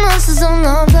 Some monsters on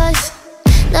the place,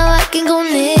 now I can go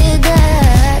near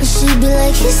that. And she'd be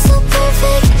like, he's so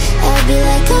perfect, I'd be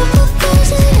like, oh,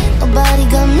 perfect. Nobody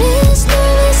got me as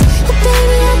nervous, but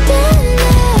baby, I've been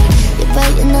there. You're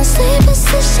right in that same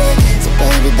position, so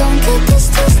baby, don't get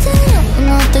this twisted. I'm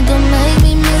not gonna make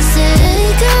me miss it. Hey,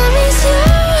 got me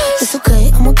serious. It's okay,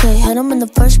 I'm okay, had him in the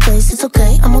first place. It's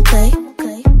okay, I'm okay.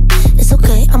 It's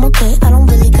okay, I'm okay, I don't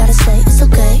really gotta say. It's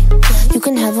okay, you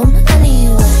can have him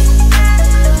anyway.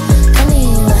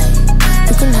 Anyway,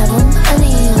 you can have him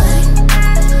anyway.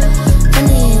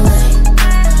 Anyway,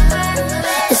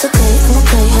 it's okay, I'm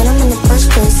okay, had him in the first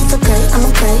place. It's okay, I'm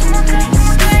okay.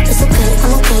 It's okay,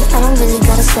 I'm okay, I don't really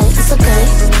gotta say. It's okay,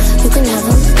 you can have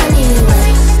him anyway.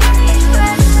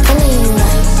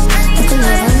 Anyway, you can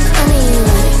have him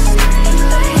anyway.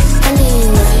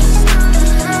 Anyway,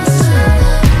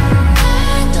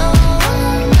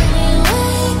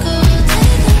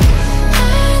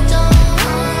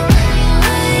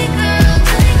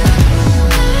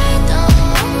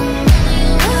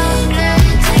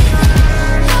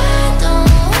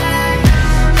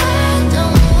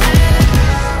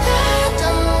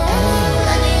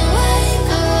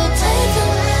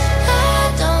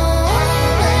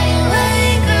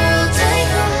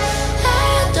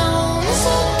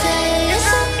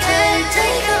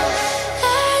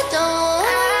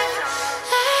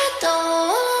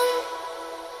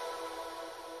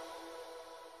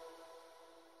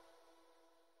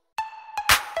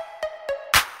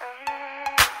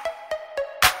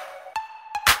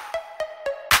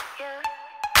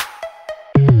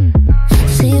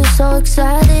 see you so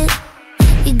excited,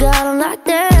 you got him locked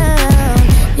down.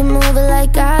 You move it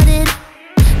like I did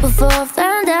before I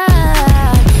found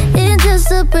out. Ain't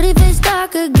just a pretty face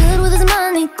talker, good with his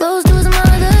money, close to his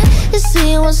mother. You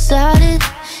see you one-sided,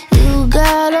 you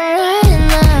got him right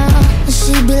now. And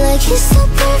she'd be like, he's so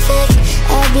perfect,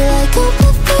 I'd be like, oh,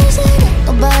 perfect.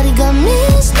 Nobody got me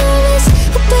as nervous,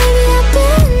 but baby, I've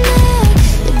been there.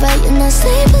 You're right in that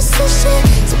same position,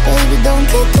 so baby, don't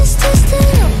get this twisted.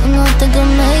 I'm not gonna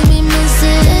make me miss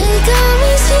it. Hey, got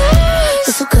me serious.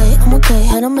 It's okay, I'm okay,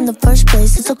 had him in the first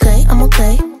place. It's okay, I'm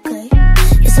okay.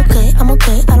 It's okay, I'm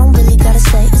okay, I don't really gotta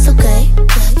say. It's okay,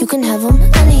 you can have him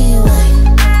anyway.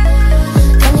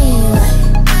 Anyway,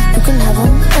 you can have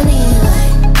him anyway.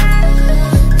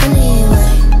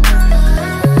 Anyway,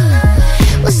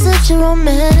 we're such a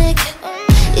romantic.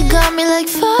 You got me like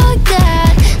fuck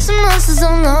that. Some monsters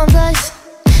on the place,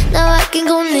 now I can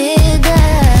go near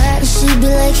that. And she'd be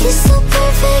like, he's so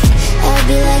perfect, I'd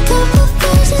be like, oh,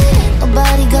 perfect.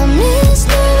 Nobody got me as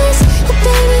nervous, but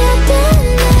baby, I've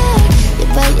been there.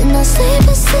 You're right in that same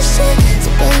position, so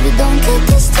baby, don't get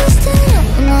this twisted.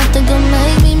 I'm not gonna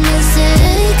make me miss it.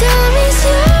 Hey, got me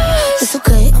serious. It's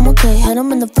okay, I'm okay, had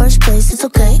him in the first place. It's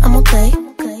okay, I'm okay.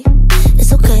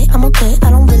 It's okay, I'm okay, I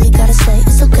don't really gotta say.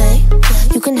 It's okay,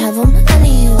 you can have him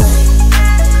anyway.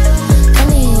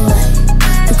 Anyway,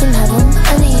 you can have him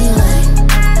anyway.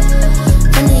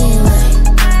 Anyway,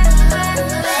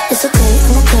 it's okay,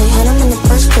 I'm okay, had him in the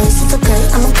first place. It's okay,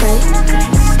 I'm okay.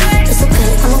 It's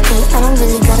okay, I'm okay, I don't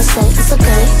really gotta say. It's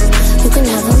okay, you can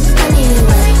have him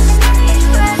anyway.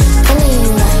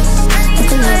 Anyway, you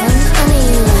can have him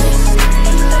anyway.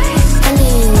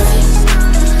 Anyway, anyway,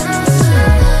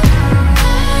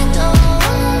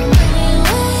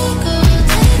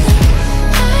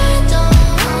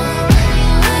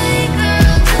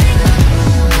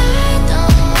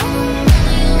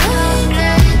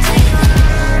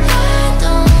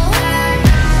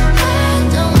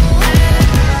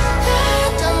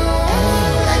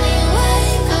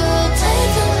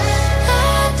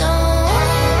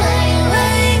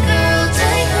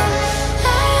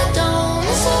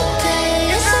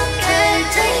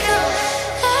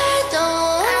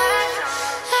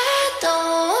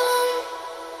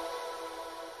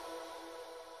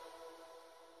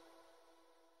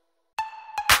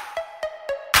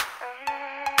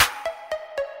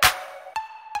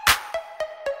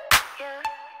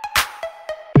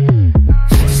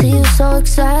 so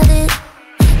excited,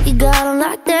 you got him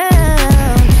locked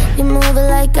down. You move it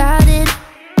like I did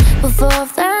before I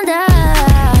found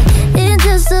out. Ain't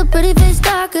just a pretty face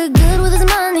stalker, good with his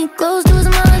money, close to his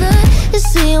mother. You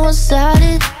see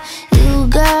one-sided, you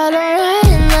got him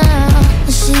right now.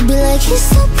 And she'd be like, he's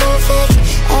so perfect,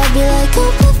 I'd be like,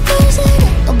 oh, perfect.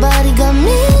 Nobody got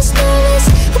me as nervous,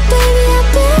 but baby, I've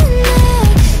been there.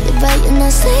 You're right in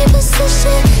that same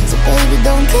position, so baby,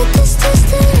 don't get this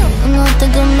twisted. I'm not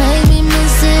thinking make me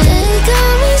miss it. Hey,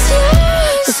 got me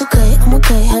yours. It's okay, I'm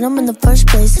okay, had him in the first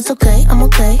place. It's okay, I'm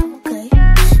okay.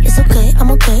 It's okay, I'm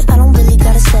okay, I don't really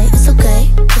gotta say. It's okay,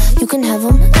 you can have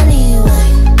him anyway.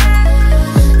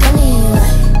 Anyway,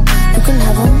 you can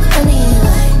have him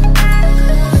anyway.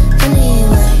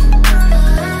 Anyway,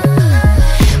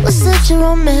 we're such a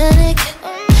romantic.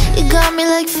 You got me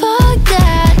like fuck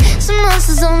that. Some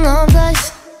monsters on love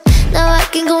life, now I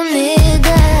can go near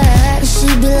that. And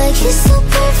she'd be like, he's so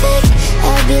perfect,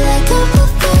 I'd be like, oh,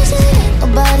 perfect.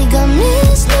 Nobody got me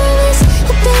as nervous,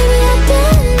 but baby, I've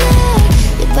been there.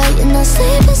 You're right in that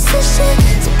same position,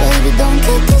 so baby, don't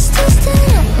get this twisted.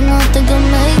 I'm not thinking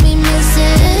make me miss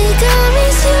it. Hey, got me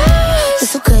yours.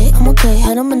 It's okay, I'm okay,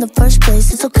 had him in the first place.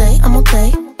 It's okay, I'm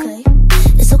okay.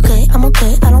 It's okay, I'm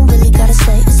okay, I don't really gotta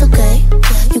say. It's okay,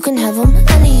 you can have him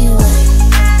anyway.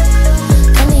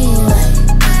 Anyway,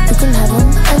 you can have him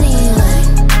anyway.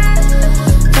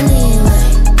 Anyway,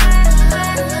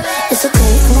 it's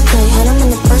okay, I'm okay, had him in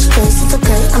the first place. It's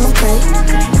okay, I'm okay.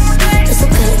 It's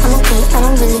okay, I'm okay, I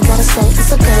don't really gotta say.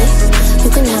 It's okay, you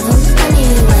can have him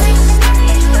anyway.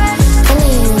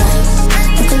 Anyway,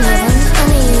 you can have him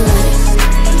anyway.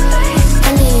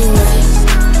 Anyway,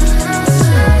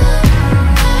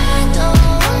 I don't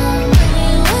want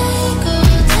anyway,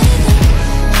 girl, take him.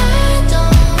 I don't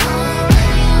want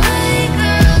anyway,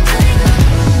 girl, take him.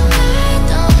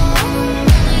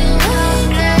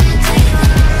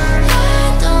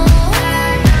 I don't want anyway, girl, take him. I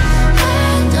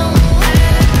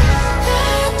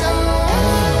don't want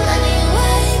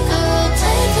anyway, girl,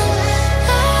 take him.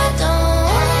 I don't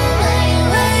want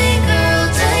anyway, girl,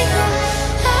 take him.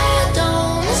 I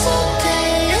don't, it's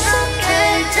okay,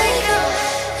 take him.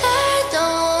 I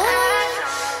don't.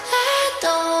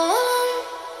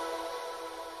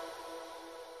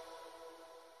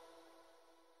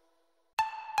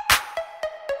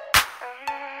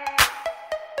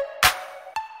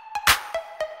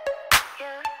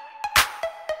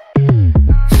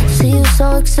 See you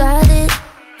so excited,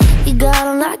 you got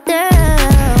him locked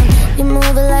down. You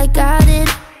move it like I did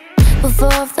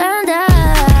before I found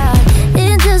out.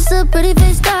 Ain't just a pretty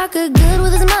face stalker, good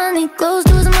with his money, close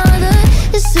to his mother.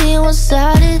 You see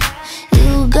one-sided,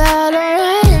 you got him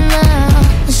right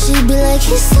now. And she'd be like,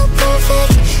 he's so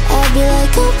perfect, I'd be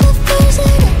like, oh,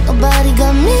 perfect. Nobody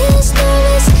got me as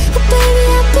nervous, but baby,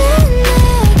 I've been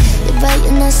there. You're right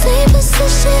in that same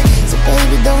position, so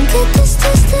baby, don't get this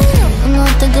twisted. I'm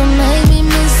not thinking make me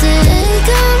miss it. Hey,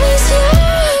 got me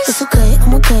yours. It's okay,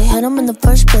 I'm okay, had him in the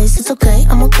first place. It's okay,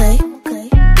 I'm okay.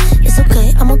 It's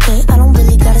okay, I'm okay, I don't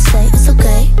really gotta say. It's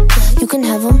okay, you can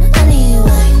have him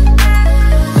anyway.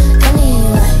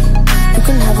 Anyway, you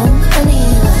can have him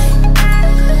anyway.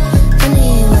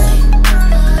 Anyway,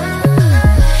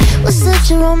 we're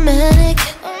such a romantic.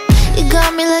 You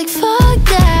got me like fuck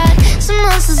that. Some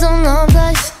monsters on love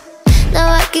life, now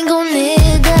I can go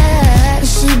near that. And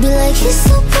she'd be like, he's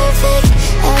so perfect,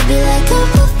 I'd be like, oh,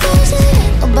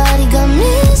 perfect. Nobody got me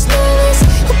as nervous,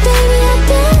 but baby, I've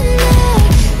been there.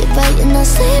 You're right in that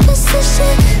same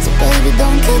position, so baby,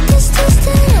 don't get this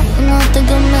twisted. I'm not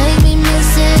thinking make me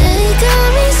miss it. Hey,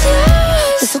 got me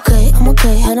yours. It's okay, I'm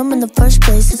okay, had him in the first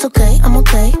place. It's okay, I'm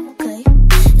okay.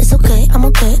 It's okay, I'm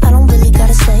okay, I don't really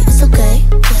gotta say. It's okay,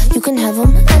 you can have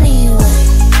him anyway.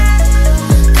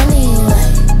 Anyway,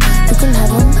 you can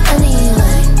have him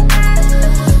anyway.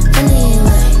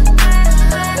 Anyway,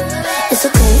 it's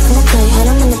okay, I'm okay, had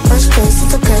him in the first place.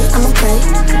 It's okay, I'm okay.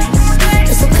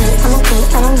 It's okay, I'm okay,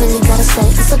 I don't really gotta say.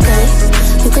 It's okay,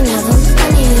 you can have him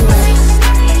anyway.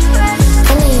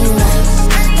 Anyway,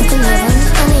 you can have him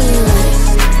anyway.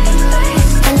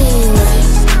 Anyway,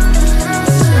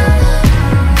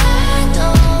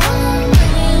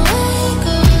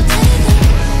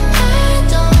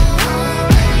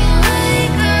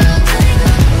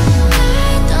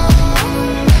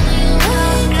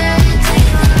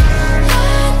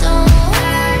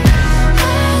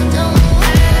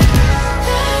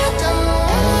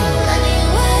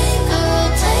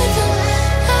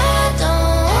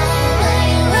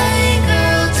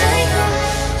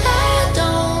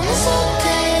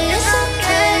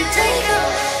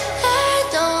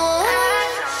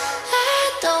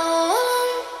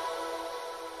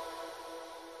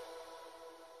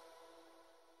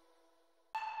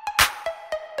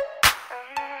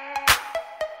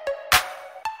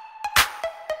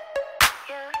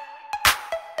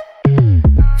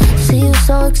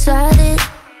 so excited,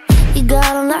 you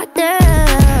got him locked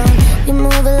down. You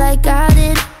move it like I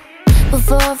did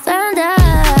before I found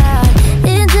out.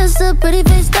 Ain't just a pretty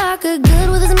face talker, good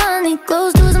with his money,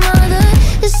 close to his mother.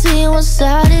 You see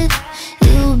one-sided,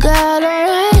 you got him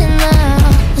right now.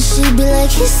 And she'd be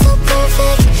like, he's so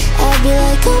perfect, I'd be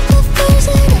like, oh,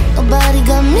 perfect. Nobody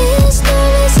got me as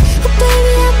nervous, but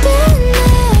baby, I've been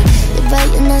there. You're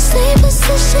right in that same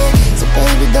position, so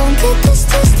baby, don't get this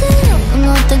twisted.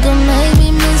 Nothing gonna make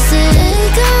me miss it. Hey,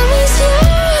 got me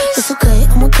serious. It's okay,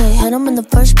 I'm okay, had him in the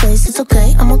first place. It's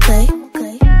okay, I'm okay.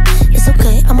 It's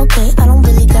okay, I'm okay, I don't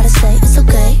really gotta say. It's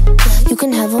okay, you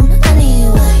can have him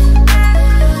anyway.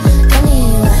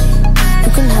 Anyway,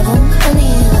 you can have him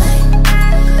anyway.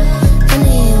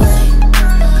 Anyway,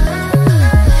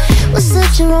 we're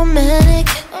such a romantic.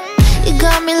 You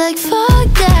got me like fuck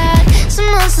that. Some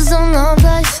monsters on the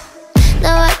place,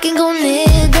 now I can go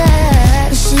near that.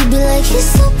 And she'd be like, he's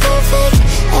so perfect,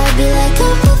 I'd be like,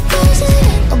 oh, perfect.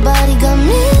 Nobody got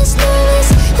me as nervous,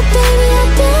 but baby,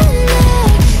 I've been there.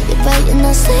 You're right in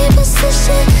that same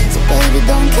position, so baby,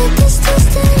 don't get this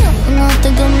twisted.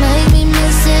 Nothing gonna make me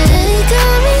miss it. Hey,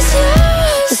 got me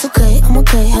serious. It's okay, I'm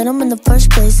okay, had him in the first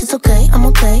place. It's okay, I'm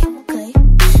okay.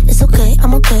 It's okay,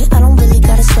 I'm okay, I don't really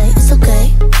gotta say. It's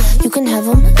okay, you can have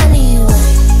him anyway.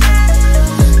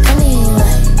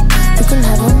 Anyway, you can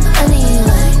have him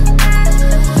anyway.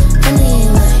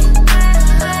 Anyway,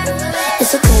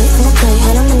 it's okay, I'm okay,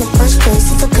 had him in the first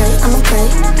place. It's okay, I'm okay.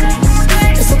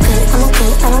 It's okay, I'm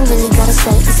okay, I don't really gotta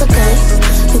say. It's okay,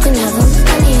 you can have him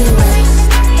anyway.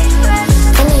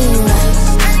 Anyway,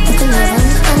 you can have him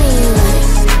anyway.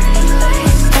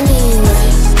 Anyway,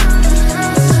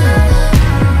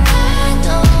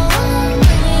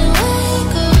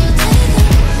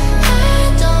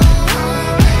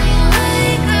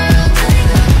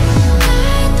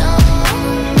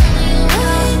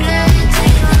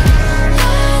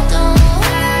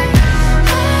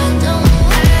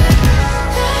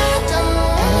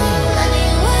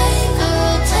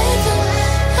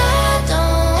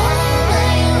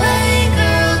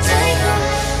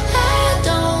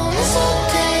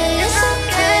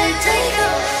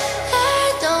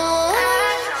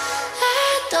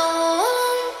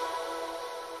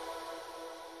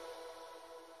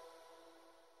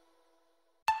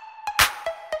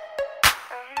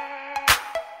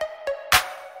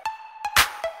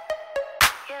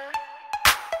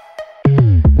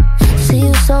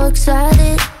 so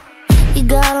excited, you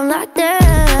got him locked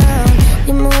down.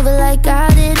 You move it like I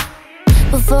did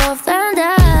before I found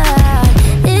out.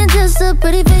 Ain't just a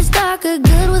pretty face talker,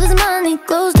 good with his money,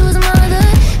 close to his mother.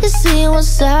 You see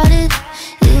one-sided,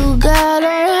 you got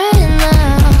him right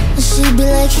now. And she'd be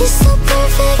like, he's so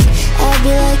perfect, I'd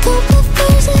be like, oh,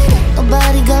 perfect.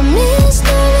 Nobody got me as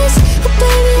nervous, but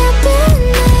baby, I've been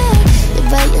there. You're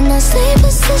right in that same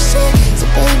position, so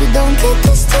baby, don't get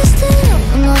this twisted.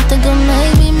 Nothing gonna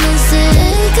make me miss it.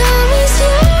 Hey, got me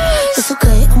serious. It's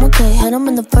okay, I'm okay, had him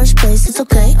in the first place. It's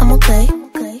okay, I'm okay.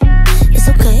 It's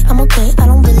okay, I'm okay, I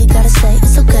don't really gotta say.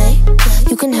 It's okay,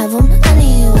 you can have him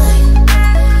anyway.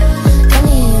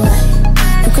 Anyway,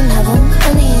 you can have him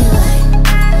anyway.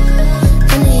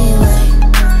 Anyway,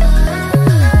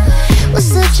 we're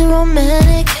such a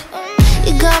romantic.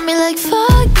 You got me like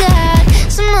fuck that.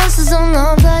 Some monsters on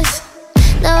the place,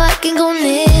 now I can go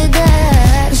near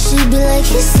that. And she'd be like,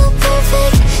 he's so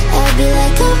perfect, I'd be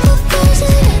like, oh, perfect.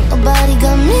 Nobody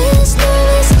got me as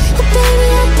nervous, but baby,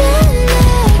 I've been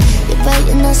there. You're right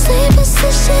in that same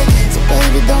position, so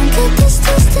baby, don't get this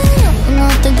twisted.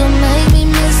 Nothing gonna make me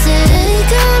miss it. Hey,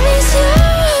 got me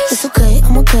serious. It's okay,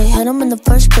 I'm okay, had him in the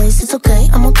first place. It's okay,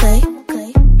 I'm okay.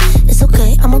 It's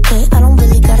okay, I'm okay, I don't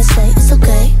really gotta say. It's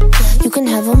okay, you can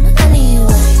have him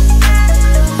anyway.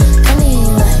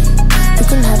 Anyway, you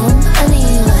can have him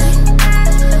anyway.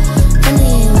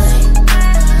 Anyway,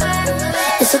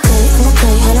 it's okay.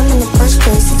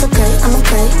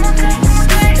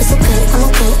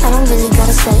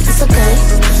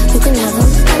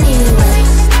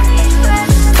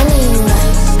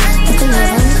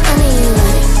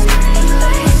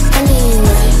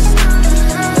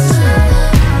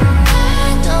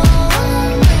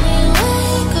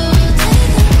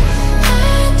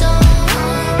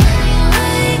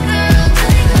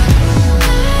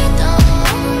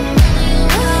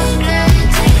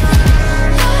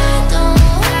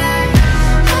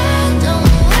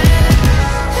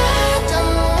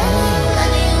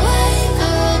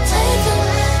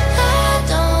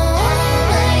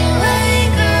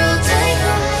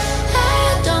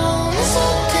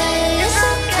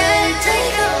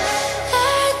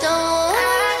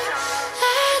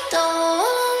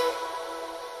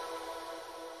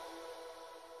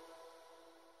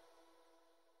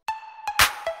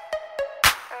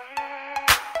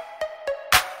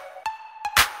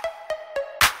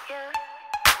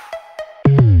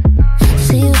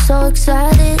 See you so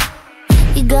excited,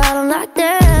 you got on locked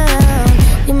down.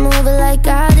 You move it like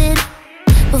I did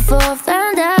before I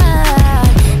found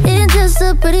out. Ain't just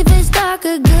a pretty face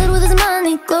talker, good with his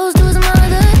money, close to his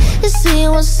mother. You see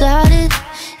you one-sided,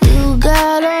 you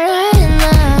got on right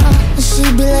now. And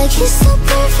she'd be like, he's so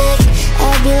perfect,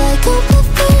 I'd be like, oh,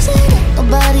 perfect.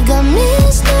 Nobody got me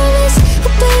as nervous,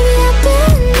 but baby, I've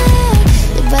been there.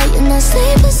 You're right in that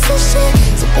same position,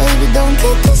 so baby, don't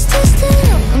get this twisted.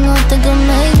 I'm not thinking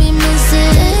make me miss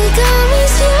it. Hey, got me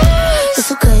serious.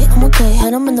 It's okay, I'm okay,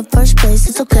 had him in the first place.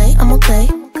 It's okay, I'm okay.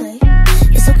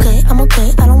 It's okay, I'm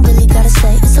okay, I don't really gotta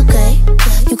say. It's okay,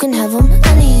 you can have him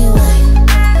anyway.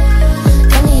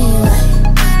 Anyway,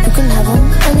 you can have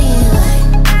him anyway.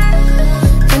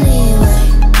 Anyway,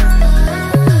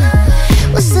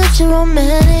 we're such a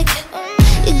romantic.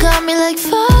 You got me like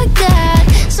fuck that.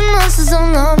 Some monsters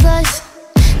on the place,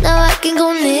 now I can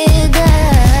go near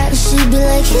that. And she'd be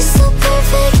like, he's so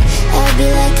perfect, I'd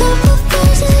be like, oh,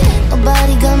 perfect.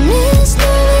 Nobody got me as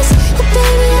nervous, but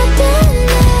baby, I've been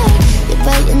there. You're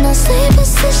right in that same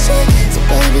position, so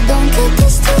baby, don't get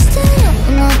this twisted.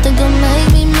 I'm not thinking make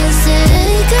me miss it.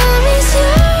 Hey, got me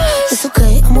serious. It's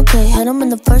okay, I'm okay, had him in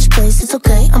the first place. It's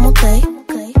okay, I'm okay.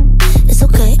 It's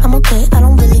okay, I'm okay, I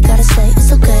don't really gotta say.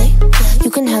 It's okay, you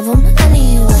can have him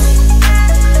anyway.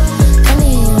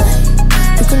 Anyway,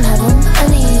 you can have him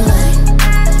anyway.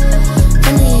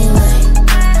 Anyway,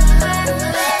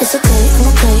 it's okay, I'm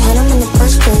okay, had him in the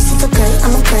first place. It's okay,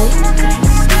 I'm okay.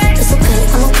 It's okay,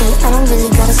 I'm okay, I don't really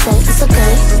gotta say. It's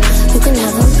okay, you can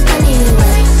have him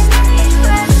anyway.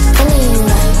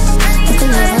 Anyway, you can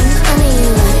have him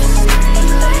anyway.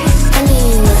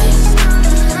 Anyway,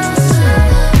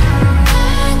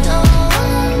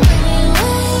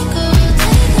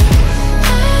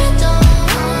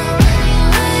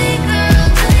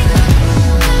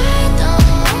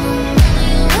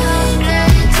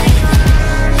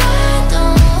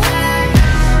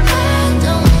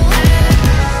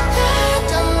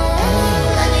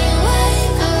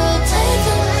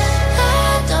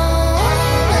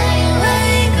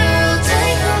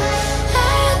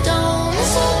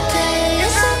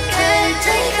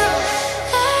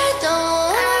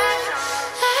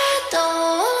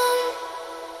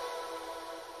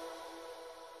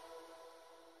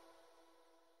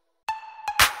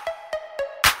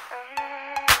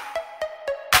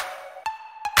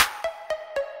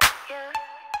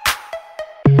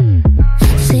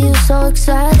 see you so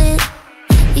excited,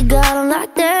 you got on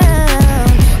locked down.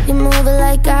 You move it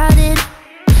like I did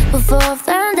before I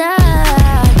found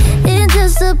out. Ain't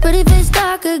just a pretty face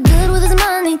talker, good with his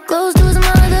money, close to his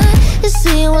mother. You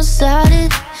see you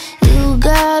one-sided, you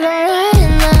got on right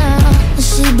now. And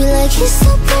she'd be like, he's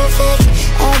so perfect,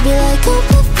 I'd be like, oh,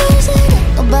 perfect.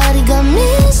 Nobody got me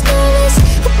as nervous,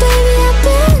 but baby, I've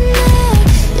been there.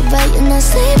 You're right in that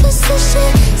same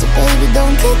position, so baby,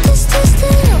 don't get this twisted.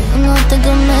 I'm not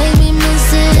thinking make me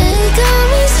miss it. Hey, got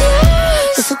me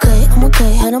serious. It's okay, I'm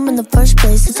okay, had him in the first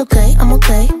place. It's okay, I'm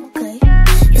okay.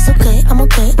 It's okay, I'm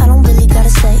okay, I don't really gotta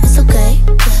say. It's okay,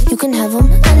 you can have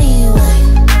him anyway.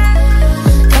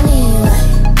 Anyway,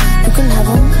 you can have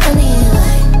him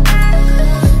anyway.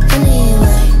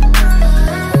 Anyway,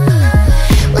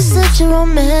 we're such a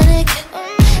romantic.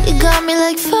 You got me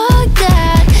like fuck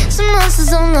that. Some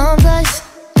monsters on the place,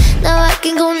 now I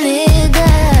can go near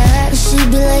that. And she'd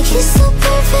be like, he's so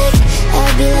perfect,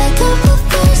 I'd be like, oh,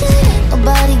 perfect.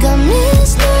 Nobody got me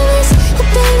as nervous, but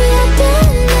baby, I've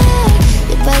been there.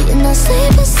 You're right in that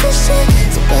same position,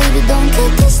 so baby, don't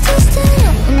get this twisted.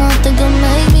 I'm not thinking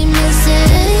make me miss it.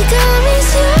 Hey, got me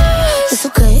serious. It's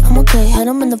okay, I'm okay, had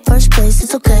him in the first place.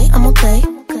 It's okay, I'm okay.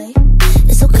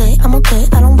 It's okay, I'm okay,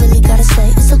 I don't really gotta say.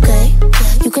 It's okay,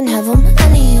 you can have him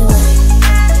anyway.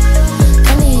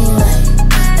 Anyway,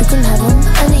 you can have him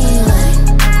anyway.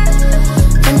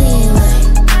 Anyway,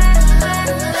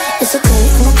 it's okay,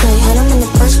 I'm okay, had him in the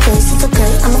first place. It's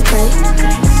okay, I'm okay.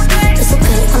 It's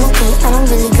okay, I'm okay, I don't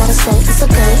really gotta say. It's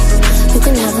okay, you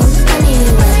can have him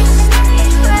anyway.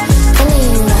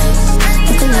 Anyway,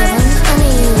 you can have him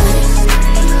anyway.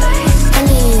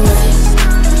 Anyway,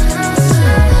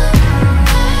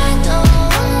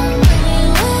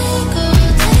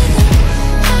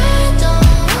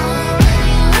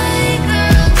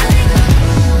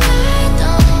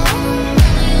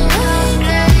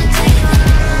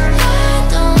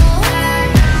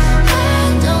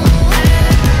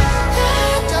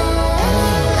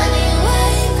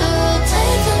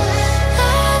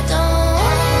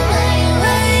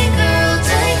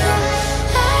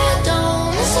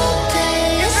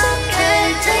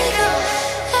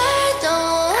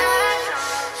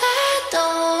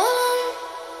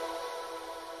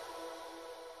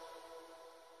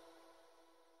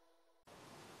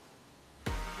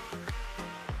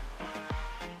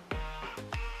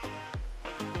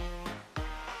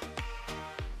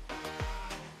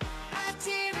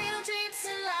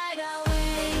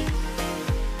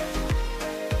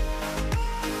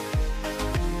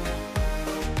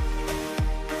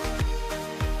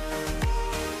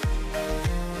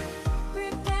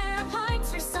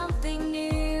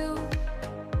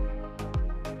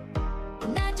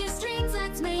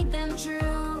 words made them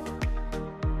true.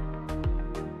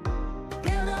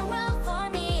 Build a world for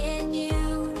me and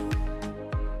you.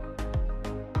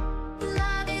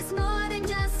 Love is more than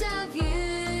just a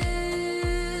view.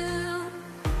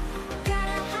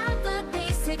 Gotta have the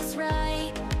basics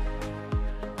right.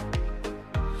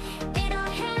 In our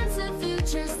hands the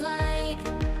future's light.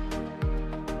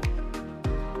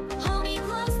 Hold me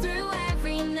close through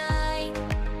every night.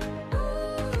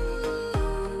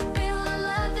 Build a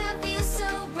love that feels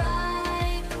so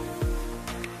bright.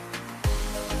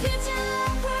 Future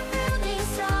love we're building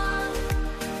strong.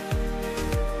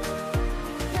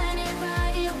 Plan it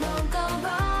right, it won't go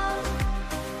wrong.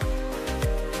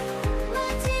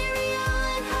 Material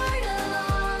and heart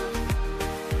along.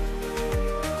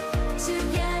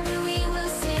 Together we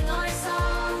will sing our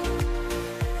song.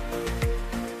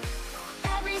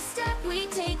 Every step we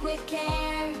take with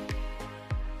care.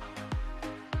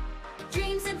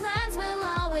 Dreams and plans we'll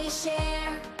always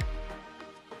share.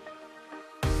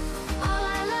 All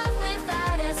our love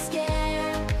without a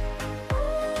scare.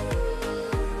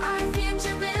 Our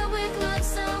future built with love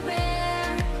so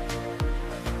rare.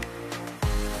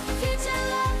 Future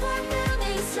love we're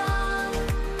building strong.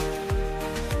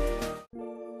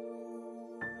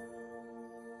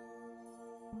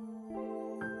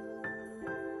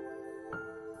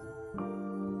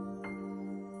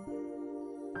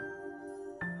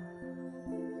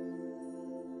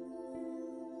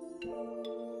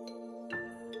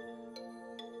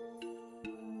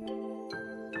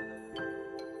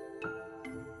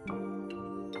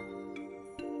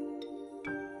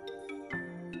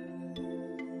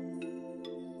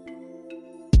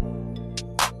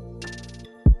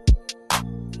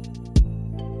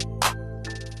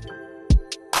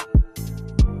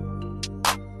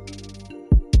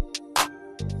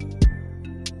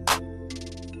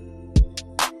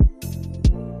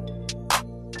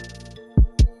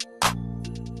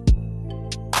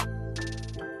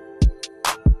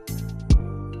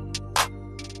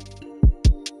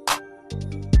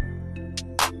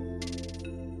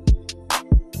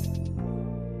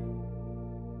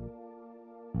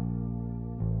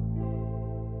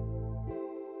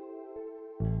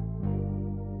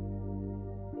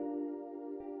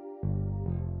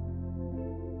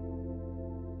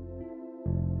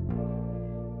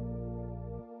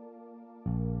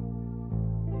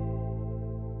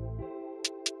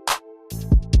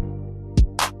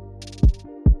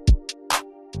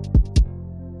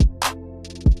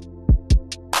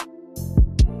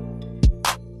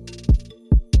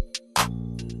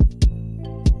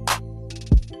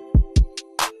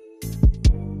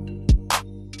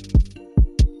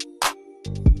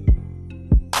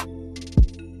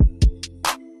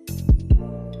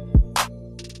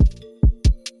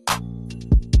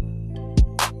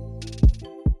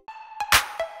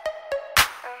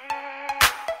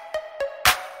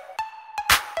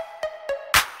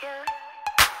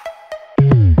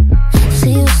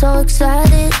 See you so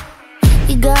excited,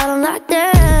 you got on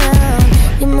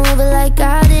lockdown. You move it like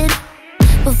I did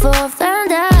before I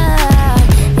found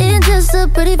out. Ain't just a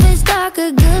pretty face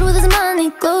stalker, good with his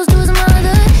money, close to his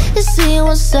mother. You see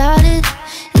one-sided,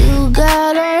 you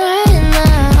got alright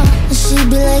now. And she'd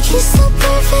be like, he's so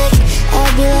perfect.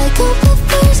 I'd be like, oh,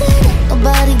 perfect.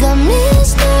 Nobody got me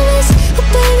as nervous. Oh,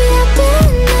 baby, I've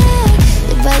been there.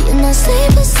 You're right in that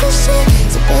same position.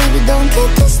 So, baby, don't get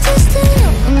this twisted.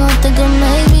 I'm not thinking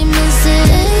maybe miss it.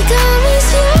 Take on me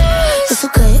serious. It's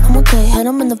okay, I'm okay. Had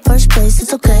him in the first place.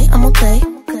 It's okay, I'm okay.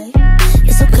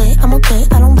 It's okay, I'm okay.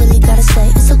 I don't really gotta say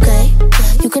it's okay.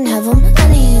 You can have him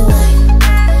anyway.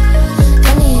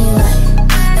 Anyway,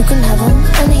 you can have him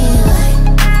anyway.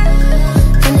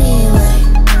 Anyway,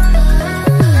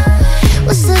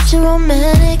 we're such a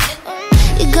romantic.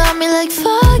 You got me like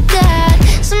fuck that.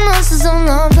 Some monsters on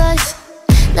the place.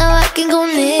 Now I can go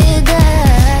near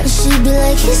that. She'd be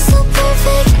like, he's so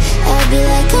perfect. I'd be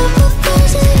like, I'm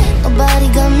perfect. Nobody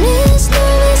got me